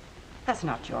 That's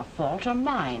not your fault or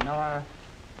mine or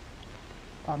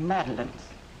Madeline's.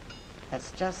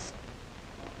 That's just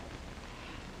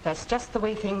the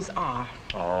way things are.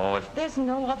 Oh, if... There's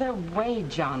no other way,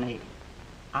 Johnny.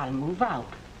 I'll move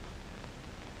out.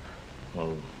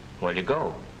 Well, where'll you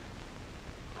go?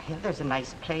 Well, there's a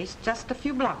nice place just a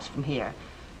few blocks from here.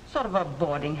 Sort of a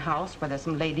boarding house where there's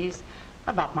some ladies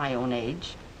about my own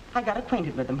age. I got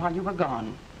acquainted with them while you were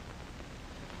gone.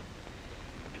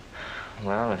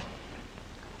 Well,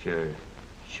 if you're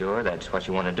sure that's what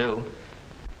you want to do.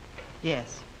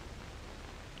 Yes.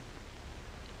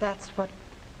 That's what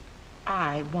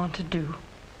I want to do.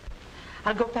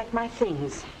 I'll go pack my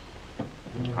things.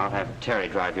 I'll have Terry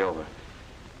drive you over.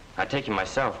 I'd take you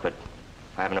myself, but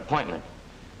I have an appointment.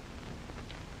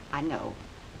 I know.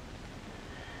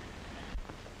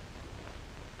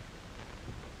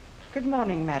 Good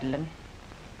morning, Madeline.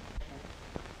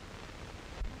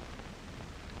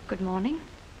 Good morning.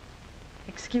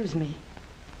 Excuse me.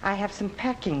 I have some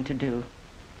packing to do.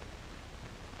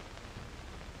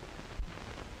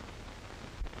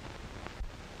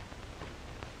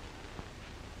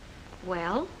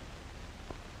 Well?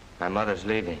 My mother's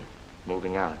leaving,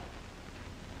 moving out.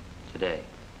 Today.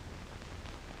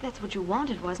 That's what you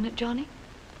wanted, wasn't it, Johnny?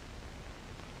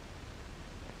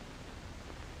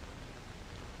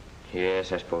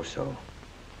 Yes, I suppose so.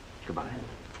 Goodbye.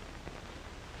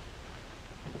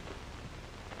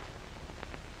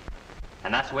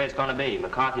 And that's the way it's going to be.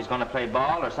 McCarthy's going to play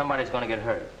ball or somebody's going to get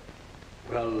hurt.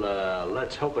 Well,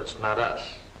 let's hope it's not us.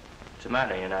 What's the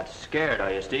matter? You're not scared,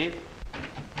 are you, Steve?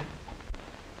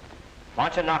 Why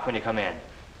don't you knock when you come in?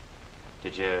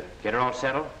 Did you get her all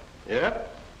settled?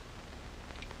 Yep.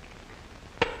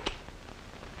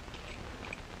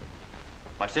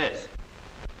 What's this?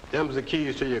 Them's the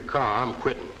keys to your car. I'm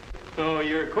quitting. Oh,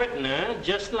 you're quitting, huh?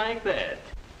 Just like that.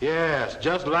 Yes,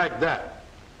 just like that.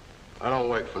 I don't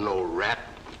work for no rat.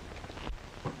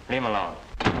 Leave him alone.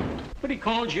 But he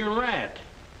called you a rat.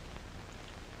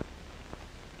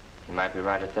 You might be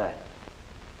right at that.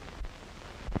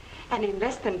 And in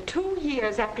less than 2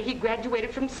 years after he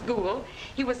graduated from school,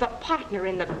 he was a partner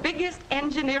in the biggest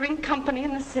engineering company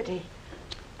in the city.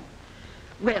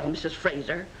 Well, Mrs.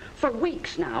 Fraser, for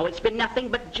weeks now, it's been nothing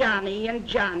but Johnny and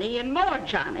Johnny and more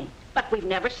Johnny. But we've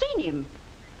never seen him.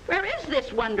 Where is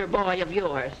this wonder boy of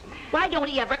yours? Why don't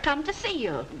he ever come to see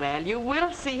you? Well, you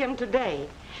will see him today.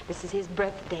 This is his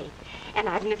birthday, and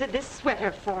I've knitted this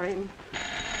sweater for him.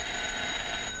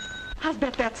 I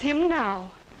bet that's him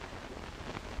now.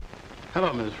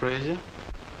 Hello, Miss Fraser.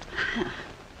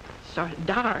 Sort of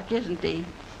dark, isn't he?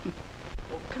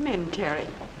 Oh, come in, Terry.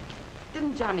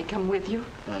 Didn't Johnny come with you?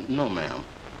 No, ma'am.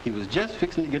 He was just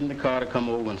fixing to get in the car to come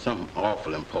over when something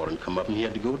awful important come up and he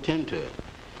had to go tend to it.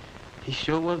 He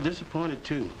sure was disappointed,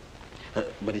 too.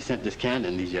 But he sent this candy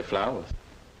and these here flowers.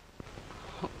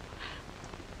 Oh,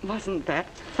 wasn't that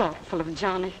thoughtful of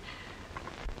Johnny?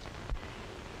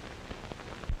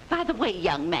 By the way,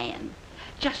 young man,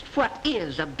 just what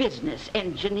is a business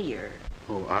engineer?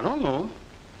 Oh, I don't know.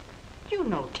 You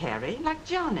know Terry, like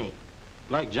Johnny.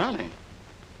 Like Johnny?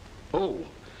 Oh.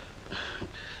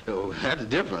 Oh, that's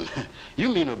different. You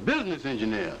mean a business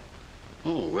engineer?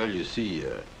 Oh, well, you see,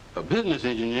 a business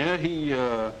engineer, he,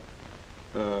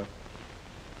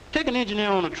 take an engineer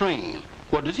on a train.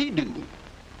 What does he do?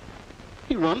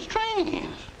 He runs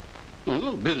trains. Well,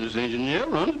 a business engineer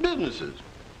runs businesses.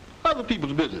 Other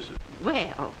people's businesses.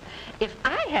 Well, if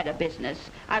I had a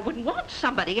business, I wouldn't want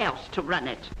somebody else to run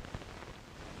it.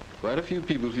 Quite a few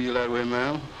people feel that way,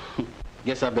 ma'am.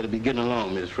 Guess I better be getting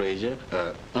along, Miss Fraser,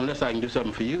 unless I can do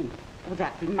something for you. Oh,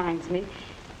 that reminds me.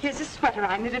 Here's a sweater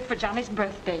I knitted for Johnny's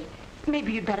birthday.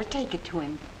 Maybe you'd better take it to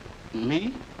him.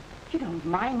 Me? You don't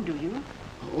mind, do you?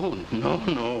 Oh,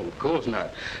 no, of course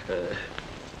not.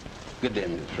 Good day,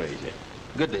 Miss Fraser.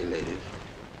 Good day, ladies.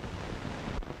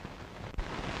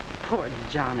 Poor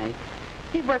Johnny.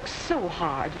 He works so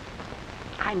hard.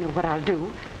 I know what I'll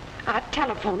do. I'll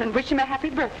telephone and wish him a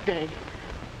happy birthday.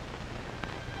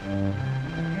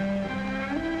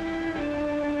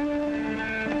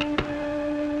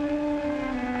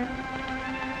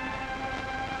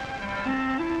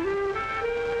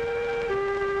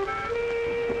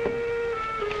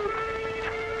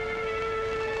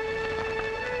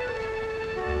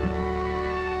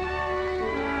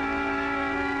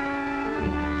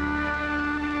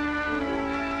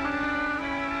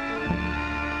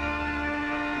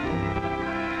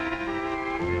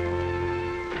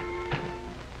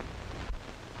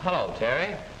 Hello,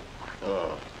 Terry.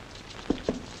 Oh.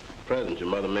 Present your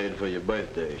mother made for your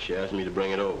birthday. She asked me to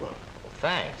bring it over. Well,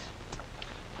 thanks.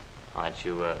 Aren't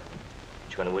you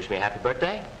going to wish me a happy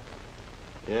birthday?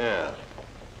 Yeah.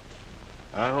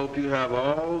 I hope you have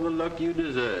all the luck you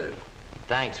deserve.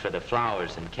 Thanks for the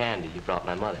flowers and candy you brought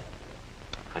my mother.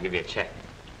 I'll give you a check.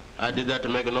 I did that to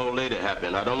make an old lady happy,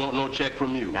 and I don't want no check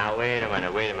from you. Now, wait a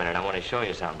minute. I want to show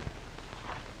you something.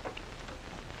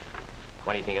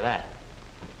 What do you think of that?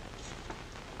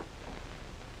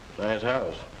 Nice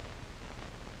house.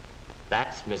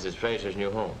 That's Mrs. Fraser's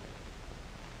new home.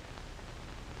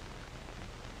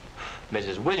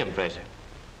 Mrs. William Fraser.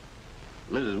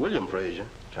 Mrs. William Fraser?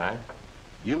 That's right.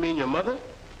 You mean your mother?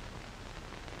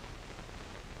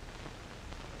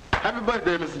 Happy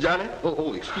birthday, Mr. Johnny.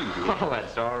 Oh, excuse me. Oh,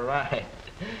 that's all right.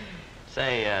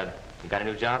 Say, you got a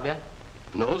new job yet?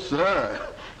 No, sir.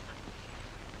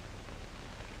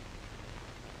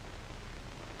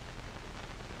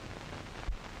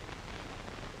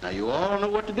 Now, you all know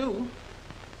what to do.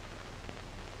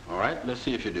 All right, let's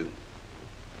see if you do.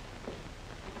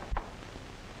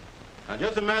 Now,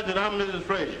 just imagine I'm Mrs.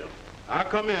 Fraser. I'll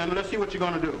come in. Let's see what you're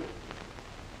going to do.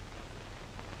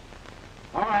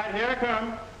 All right, here I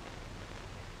come.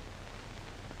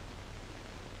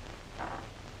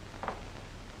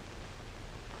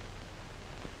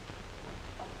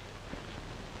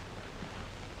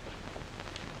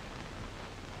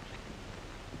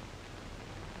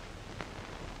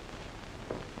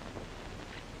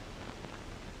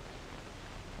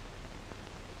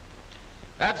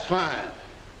 That's fine.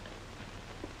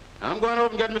 I'm going over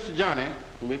and get Mr. Johnny,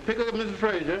 and we pick up Mrs.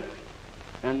 Fraser,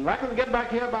 and likely to get back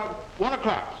here about 1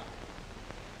 o'clock.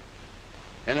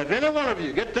 And if any one of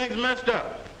you get things messed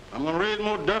up, I'm going to raise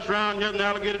more dust around here than the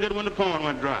alligator did when the pond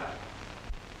went dry.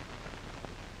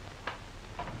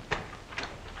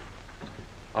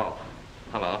 Oh,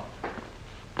 hello.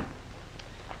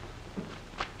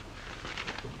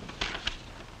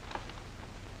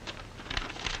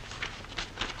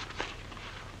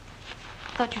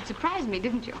 Thought you'd surprise me,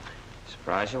 didn't you?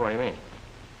 Surprise you? What do you mean?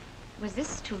 Was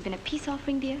this to have been a peace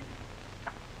offering, dear?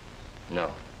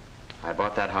 No. I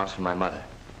bought that house for my mother.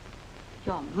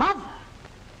 Your mother?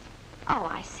 Oh,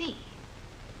 I see.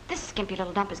 This skimpy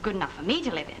little dump is good enough for me to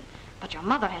live in, but your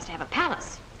mother has to have a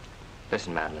palace.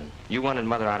 Listen, Madeline, you wanted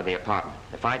Mother out of the apartment.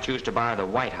 If I choose to buy her the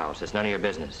White House, it's none of your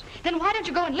business. Then why don't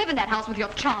you go and live in that house with your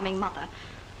charming mother?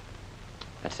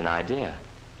 That's an idea.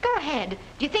 Go ahead.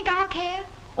 Do you think I'll care?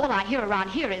 All I hear around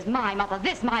here is my mother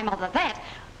this, my mother that.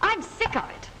 I'm sick of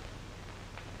it.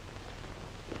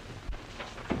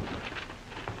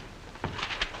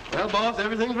 Well, boss,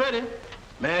 everything's ready.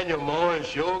 Man, your ma is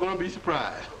sure going to be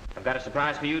surprised. I've got a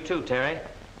surprise for you, too, Terry.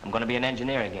 I'm going to be an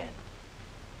engineer again.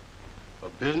 A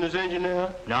business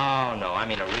engineer? No, I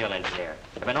mean a real engineer.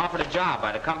 I've been offered a job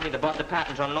by the company that bought the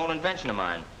patents on an old invention of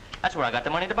mine. That's where I got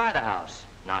the money to buy the house.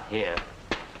 Not here.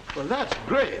 Well, that's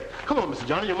great. Come on, Mr.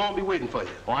 Johnny, your mom will be waiting for you.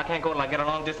 Well, I can't go till I get a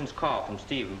long-distance call from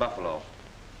Steve in Buffalo.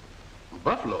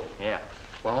 Buffalo? Yeah.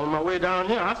 Well, on my way down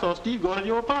here, I saw Steve going to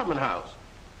your apartment house.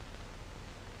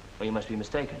 Well, you must be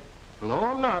mistaken. No,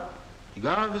 I'm not. He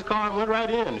got out of his car and went right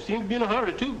in. He seemed to be in a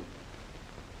hurry, too.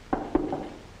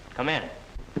 Come in.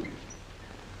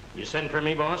 You sent for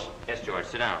me, boss? Yes, George,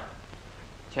 sit down.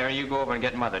 Terry, you go over and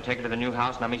get Mother. Take her to the new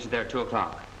house, and I'll meet you there at 2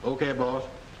 o'clock. Okay, boss.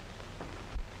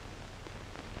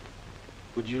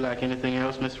 Would you like anything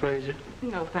else, Miss Fraser?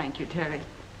 No, thank you, Terry.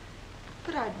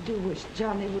 But I do wish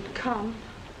Johnny would come.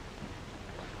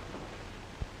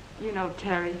 You know,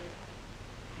 Terry,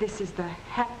 this is the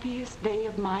happiest day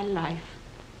of my life.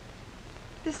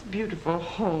 This beautiful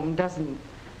home doesn't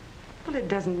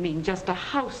mean just a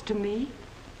house to me.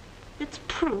 It's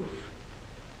proof.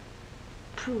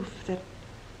 Proof that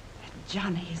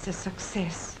Johnny is a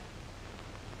success.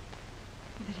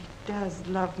 That he does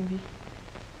love me.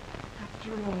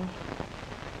 After all.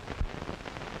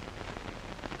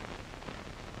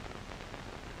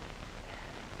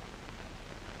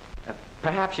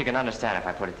 Perhaps you can understand if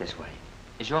I put it this way.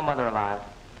 Is your mother alive?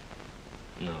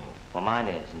 No. Well, mine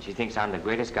is, and she thinks I'm the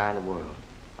greatest guy in the world.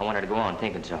 I want her to go on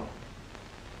thinking so.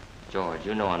 George,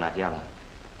 you know I'm not yellow.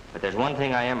 But there's one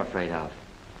thing I am afraid of.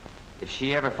 If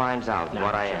she ever finds out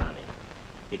what I am... Johnny,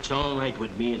 it's all right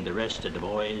with me and the rest of the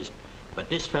boys, but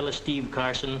this fella Steve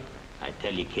Carson, I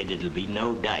tell you, kid, it'll be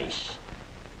no dice.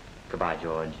 Goodbye,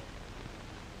 George.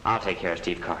 I'll take care of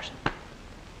Steve Carson.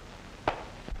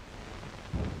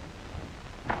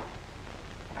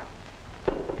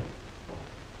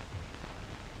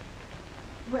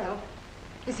 Well,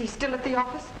 is he still at the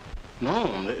office?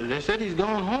 No, they said he's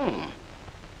gone home.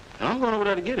 And I'm going over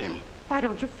there to get him. Why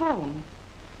don't you phone?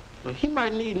 Well, he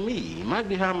might need me. He might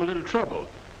be having a little trouble.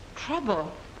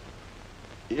 Trouble?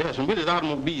 Yes, with his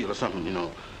automobile or something, you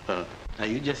know. Now,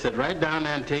 you just sit right down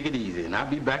there and take it easy, and I'll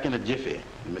be back in a jiffy.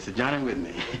 And Mr. Johnny with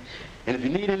me. And if you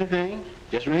need anything,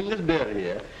 just ring this bell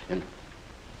here, and...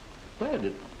 Where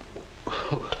did...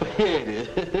 Here it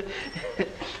is.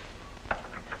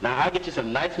 Now, I'll get you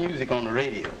some nice music on the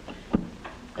radio.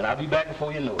 And I'll be back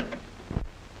before you know it.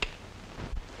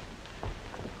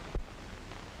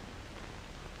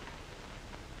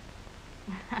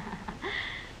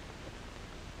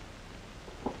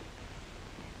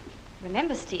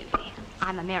 Remember, Stevie,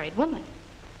 I'm a married woman.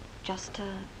 Just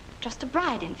a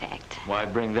bride, in fact. Why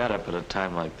bring that up at a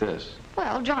time like this?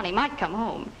 Well, Johnny might come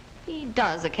home. He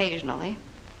does occasionally.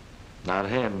 Not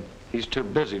him. He's too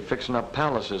busy fixing up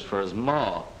palaces for his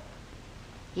ma.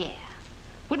 Yeah.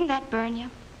 Wouldn't that burn you?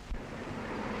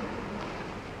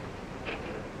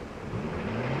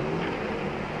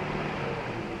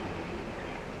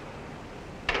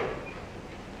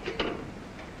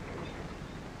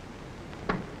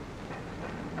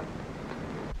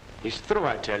 He's through,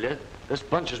 I tell you. This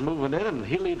bunch is moving in, and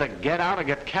he'll either get out or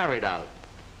get carried out.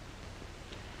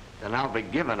 And I'll be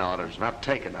giving orders, not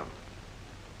taking them.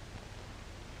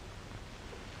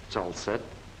 It's all set.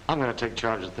 I'm going to take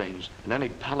charge of things. And any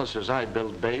palaces I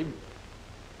build, babe,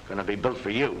 going to be built for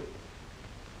you.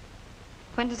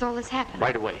 When does all this happen?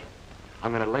 Right away.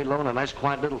 I'm going to lay low in a nice,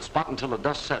 quiet little spot until the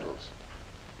dust settles.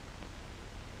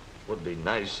 Would be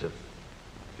nice if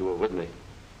you were with me.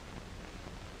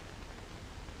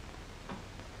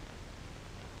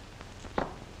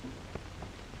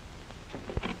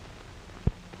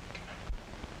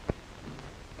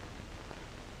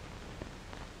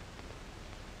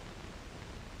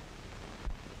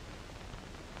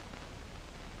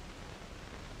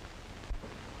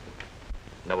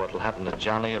 Know what'll happen to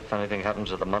Johnny if anything happens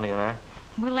to the money in there?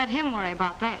 We'll let him worry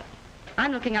about that.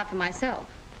 I'm looking out for myself.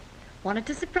 Wanted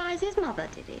to surprise his mother,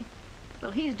 did he?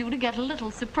 Well, he's due to get a little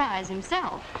surprise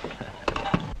himself.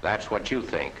 That's what you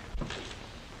think.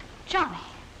 Johnny.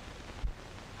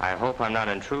 I hope I'm not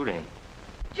intruding.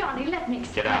 Johnny, let me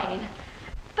explain. Get out.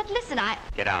 But listen,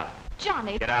 Get out.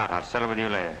 Johnny. Get out. I'll settle with you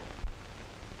later.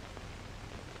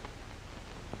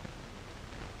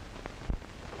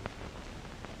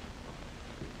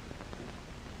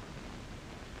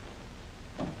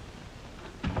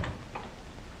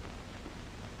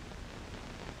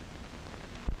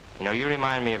 You know, you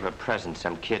remind me of a present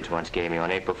some kids once gave me on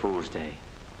April Fool's Day.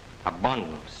 A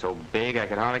bundle so big I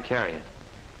could hardly carry it.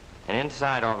 And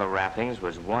inside all the wrappings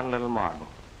was one little marble.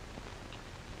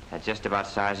 That just about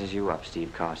sizes you up,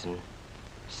 Steve Carson.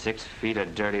 6 feet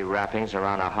of dirty wrappings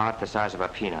around a heart the size of a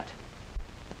peanut.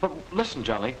 But listen,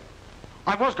 Johnny.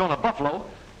 I was going to Buffalo.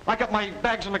 I got my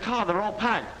bags in the car. They're all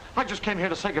packed. I just came here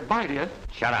to say goodbye to you.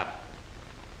 Shut up.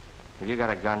 Have you got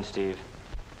a gun, Steve?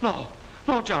 No.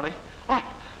 No, Johnny.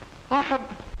 I have...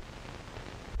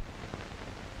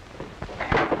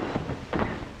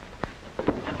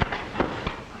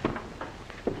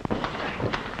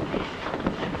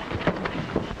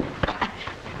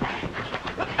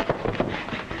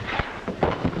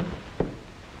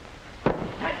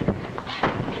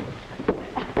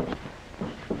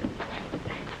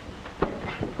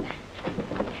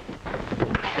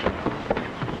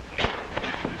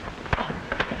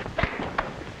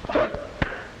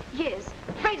 Yes,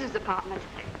 Fraser's apartment.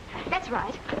 That's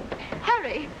right.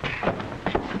 Hurry.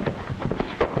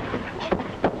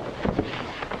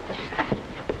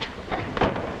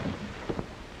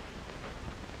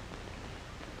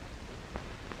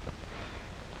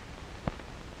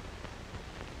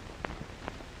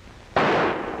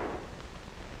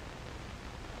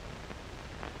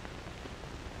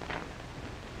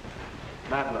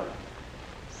 Madeline.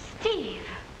 Steve.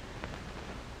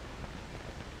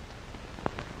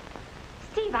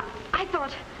 Steve, I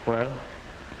thought... Well,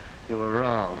 you were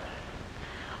wrong.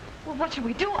 Well, what should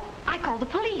we do? I called the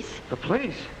police. The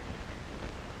police?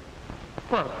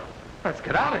 Well, let's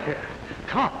get out of here.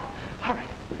 Come on, hurry.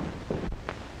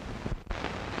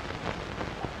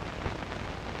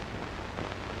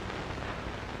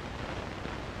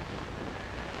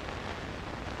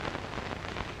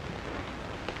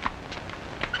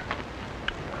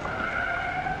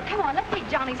 Come on, let's take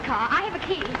Johnny's car. I have a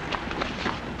key.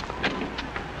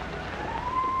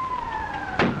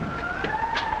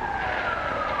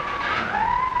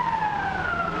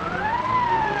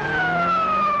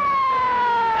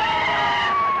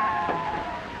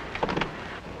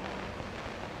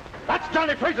 That's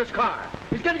Johnny Fraser's car.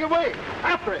 He's getting away.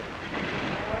 After it.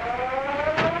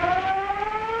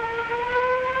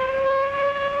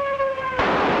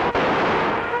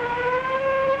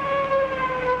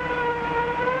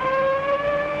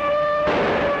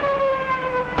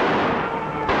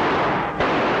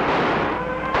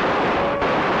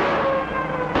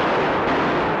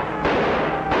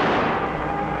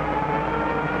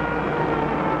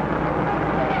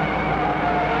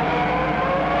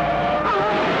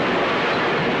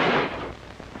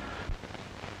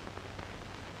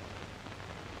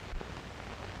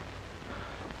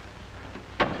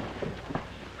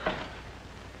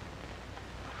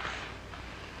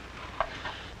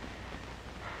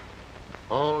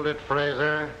 Hold it,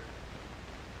 Fraser.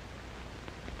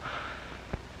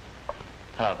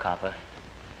 Hello, copper.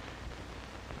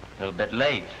 A little bit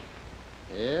late.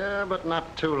 Yeah, but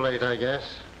not too late, I guess.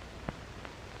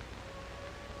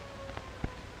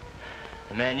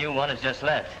 The man you want has just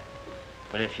left.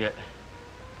 But if you...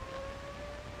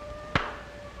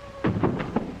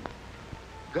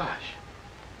 Gosh,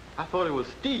 I thought it was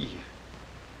Steve.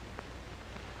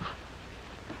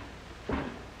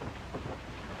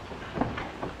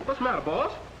 What's the matter,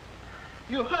 boss?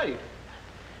 You're hurt.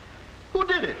 Who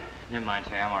did it? Never mind,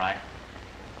 Terry. I'm all right.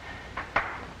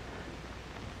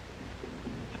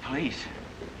 The police.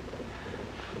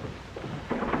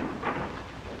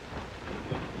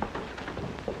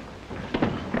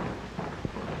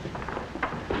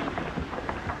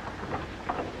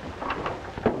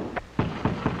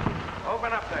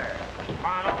 Open up there. Come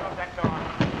on, open up that door.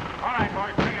 All right,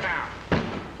 boys, bring it down.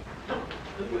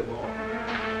 This way, boy.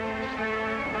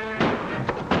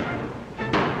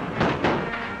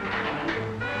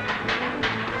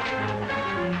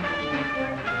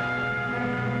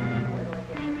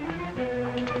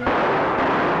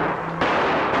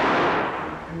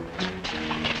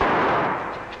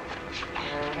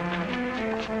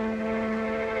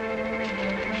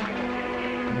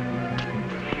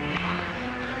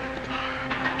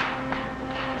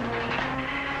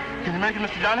 Can you make it,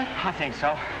 Mr. Johnny? I think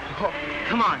so. Oh,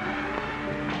 come on.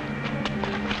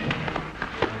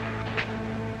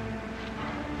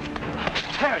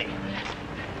 Terry.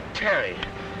 Terry.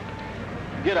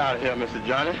 Get out of here, Mr.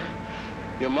 Johnny.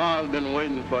 Your mom's been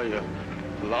waiting for you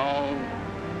a long,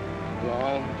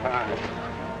 long time.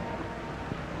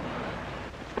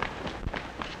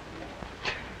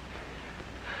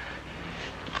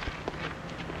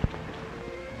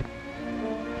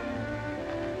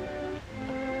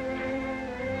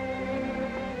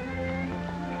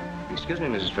 Excuse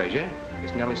me, Mrs. Frazier.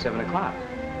 It's nearly 7 o'clock.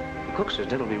 The cook says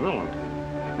dinner'll be ruined.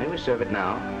 May we serve it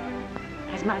now?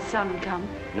 Has my son come?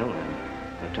 No, ma'am.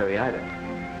 No Terry either.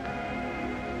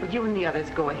 Well, you and the others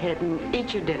go ahead and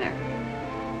eat your dinner.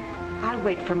 I'll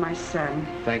wait for my son.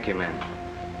 Thank you, ma'am.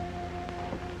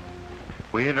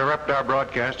 We interrupt our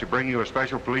broadcast to bring you a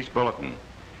special police bulletin.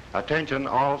 Attention,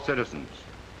 all citizens.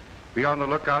 Be on the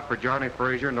lookout for Johnny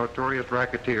Frazier, notorious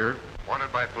racketeer,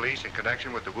 wanted by police in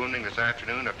connection with the wounding this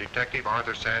afternoon of Detective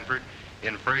Arthur Sanford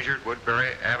in Frazier's Woodbury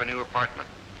Avenue apartment.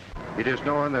 It is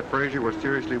known that Frazier was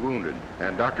seriously wounded,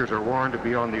 and doctors are warned to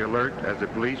be on the alert as the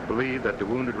police believe that the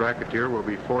wounded racketeer will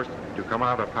be forced to come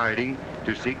out of hiding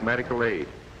to seek medical aid.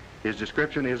 His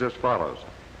description is as follows.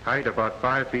 Height about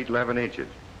 5 feet 11 inches.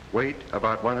 Weight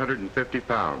about 150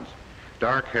 pounds.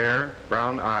 Dark hair,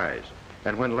 brown eyes.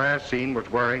 And when last seen was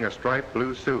wearing a striped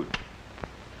blue suit.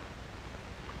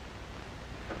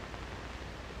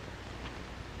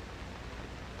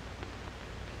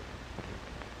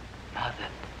 Mother.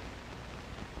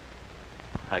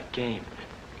 I came.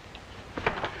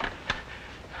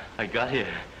 I got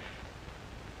here.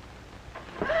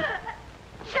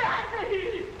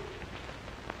 Johnny!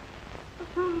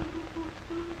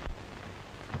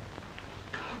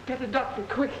 Get a doctor,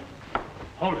 quick.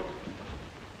 Hold it.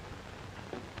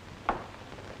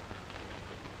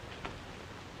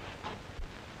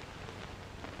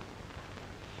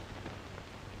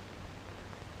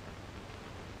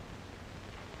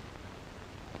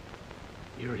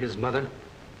 You're his mother?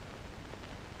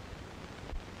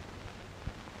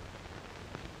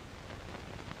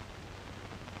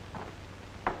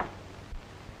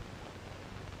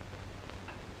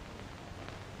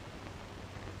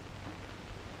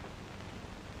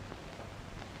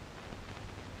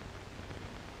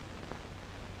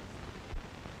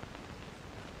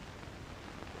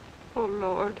 Oh,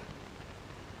 Lord,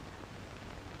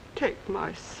 take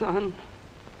my son.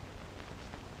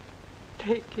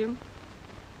 Take him.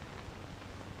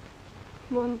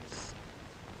 Once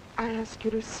I asked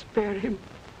you to spare him,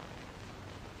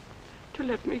 to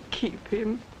let me keep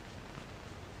him.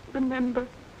 Remember?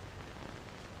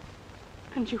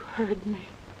 And you heard me.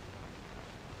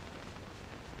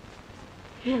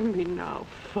 Hear me now,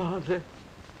 Father.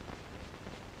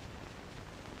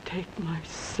 Take my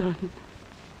son.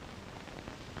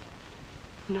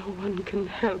 No one can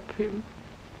help him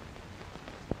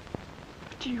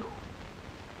but you.